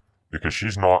 Because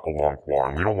she's not a long qua,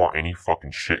 and we don't want any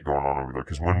fucking shit going on over there.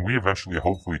 Because when we eventually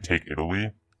hopefully take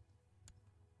Italy,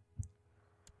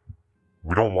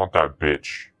 we don't want that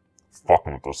bitch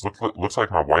fucking with us. Looks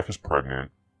like my wife is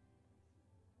pregnant.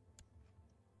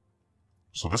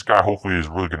 So this guy hopefully is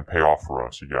really going to pay off for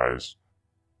us, you guys.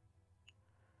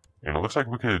 And it looks like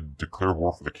we could declare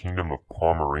war for the Kingdom of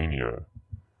Pomerania,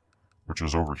 which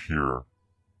is over here.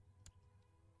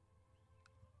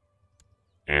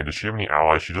 And does she have any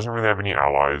allies? She doesn't really have any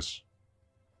allies.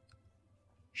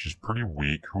 She's pretty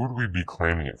weak. Who would we be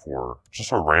claiming it for?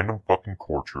 Just a random fucking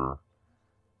courtier.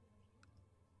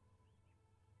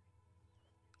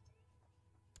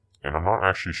 And I'm not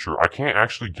actually sure. I can't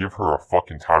actually give her a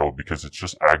fucking title because it's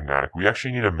just agnatic. We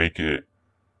actually need to make it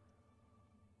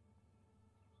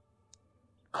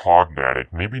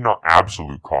cognatic. Maybe not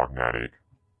absolute cognatic.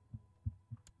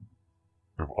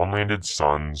 We have unlanded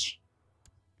sons.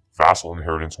 Vassal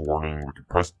inheritance warning. We could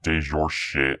press de jure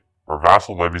shit. Our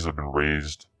vassal levies have been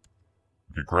raised.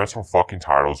 We could grant some fucking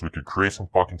titles. We could create some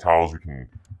fucking titles. We can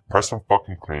press some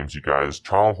fucking claims, you guys.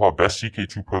 Challenge best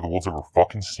CK2 player the world's ever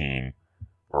fucking seen.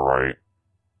 Alright.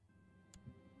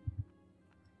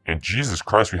 And Jesus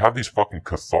Christ, we have these fucking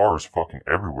Cathars fucking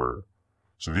everywhere.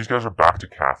 So these guys are back to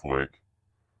Catholic.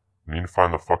 We need to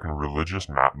find the fucking religious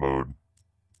map mode.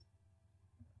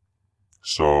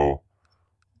 So,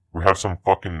 we have some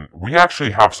fucking, we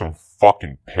actually have some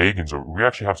fucking pagans over, we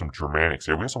actually have some Germanics.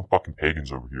 Yeah, we have some fucking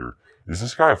pagans over here. Is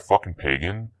this guy a fucking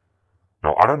pagan?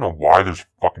 No, I don't know why there's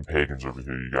fucking pagans over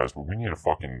here, you guys, but we need to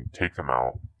fucking take them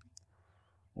out.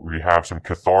 We have some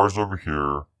Cathars over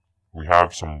here. We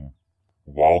have some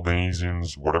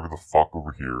Waldensians, whatever the fuck,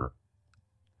 over here.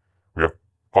 We have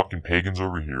fucking pagans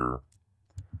over here.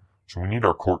 So we need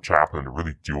our court chaplain to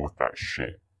really deal with that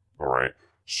shit. Alright?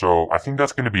 So I think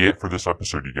that's going to be it for this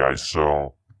episode, you guys.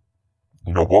 So,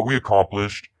 you know, what we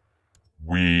accomplished,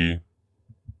 we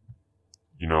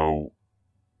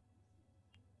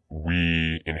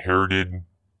inherited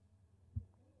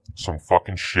some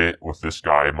fucking shit with this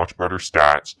guy, much better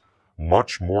stats,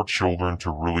 much more children to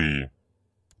really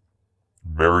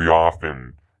marry off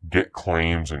and get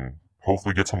claims and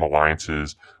hopefully get some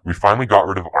alliances. We finally got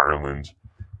rid of Ireland.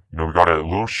 You know, we got a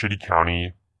little shitty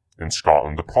county in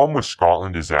Scotland. The problem with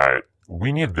Scotland is that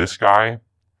we need this guy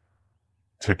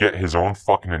to get his own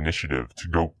fucking initiative to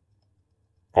go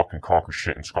fucking conquer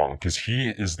shit in Scotland, because he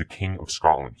is the king of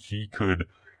Scotland. He could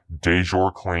de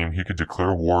jure claim, he could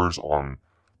declare wars on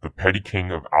the petty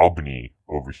king of Albany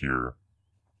over here.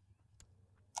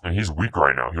 And he's weak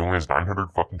right now. He only has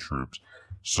 900 fucking troops.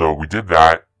 So we did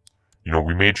that. You know,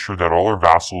 we made sure that all our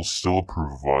vassals still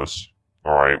approve of us.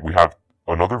 Alright, we have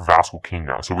another vassal king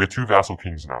now. So we have two vassal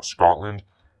kings now, Scotland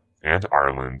and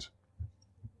Ireland.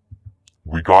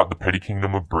 We got the petty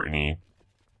kingdom of Brittany.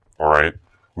 Alright,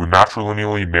 we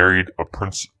matrilineally married a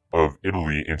prince of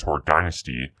Italy into our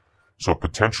dynasty. So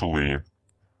potentially,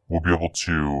 we'll be able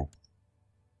to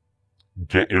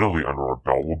get Italy under our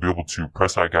belt. We'll be able to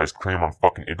press that guy's claim on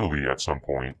fucking Italy at some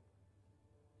point.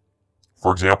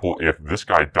 For example, if this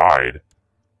guy died,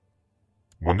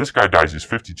 when this guy dies, he's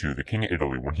 52, the king of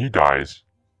Italy. When he dies,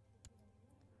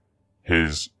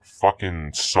 his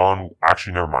fucking son,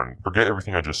 actually never mind, forget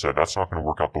everything I just said. That's not going to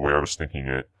work out the way I was thinking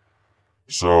it.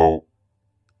 So,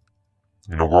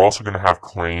 you know, we're also going to have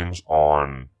claims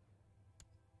on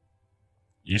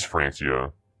East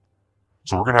Francia.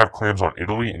 So we're going to have claims on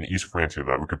Italy and East Francia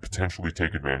that we could potentially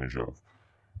take advantage of.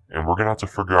 And we're going to have to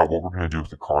figure out what we're going to do with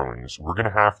the Carlings. We're going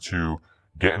to have to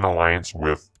get an alliance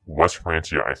with West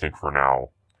Francia, I think, for now.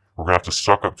 We're going to have to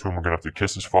suck up to him. We're going to have to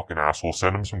kiss his fucking asshole,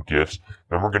 send him some gifts.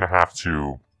 Then we're going to have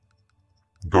to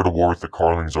go to war with the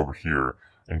Carlings over here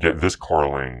and get this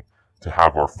Carling to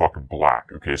have our fucking black.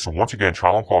 Okay, so once again,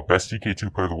 Child and Claw, best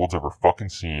CK2 player the world's ever fucking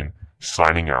seen,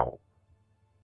 signing out.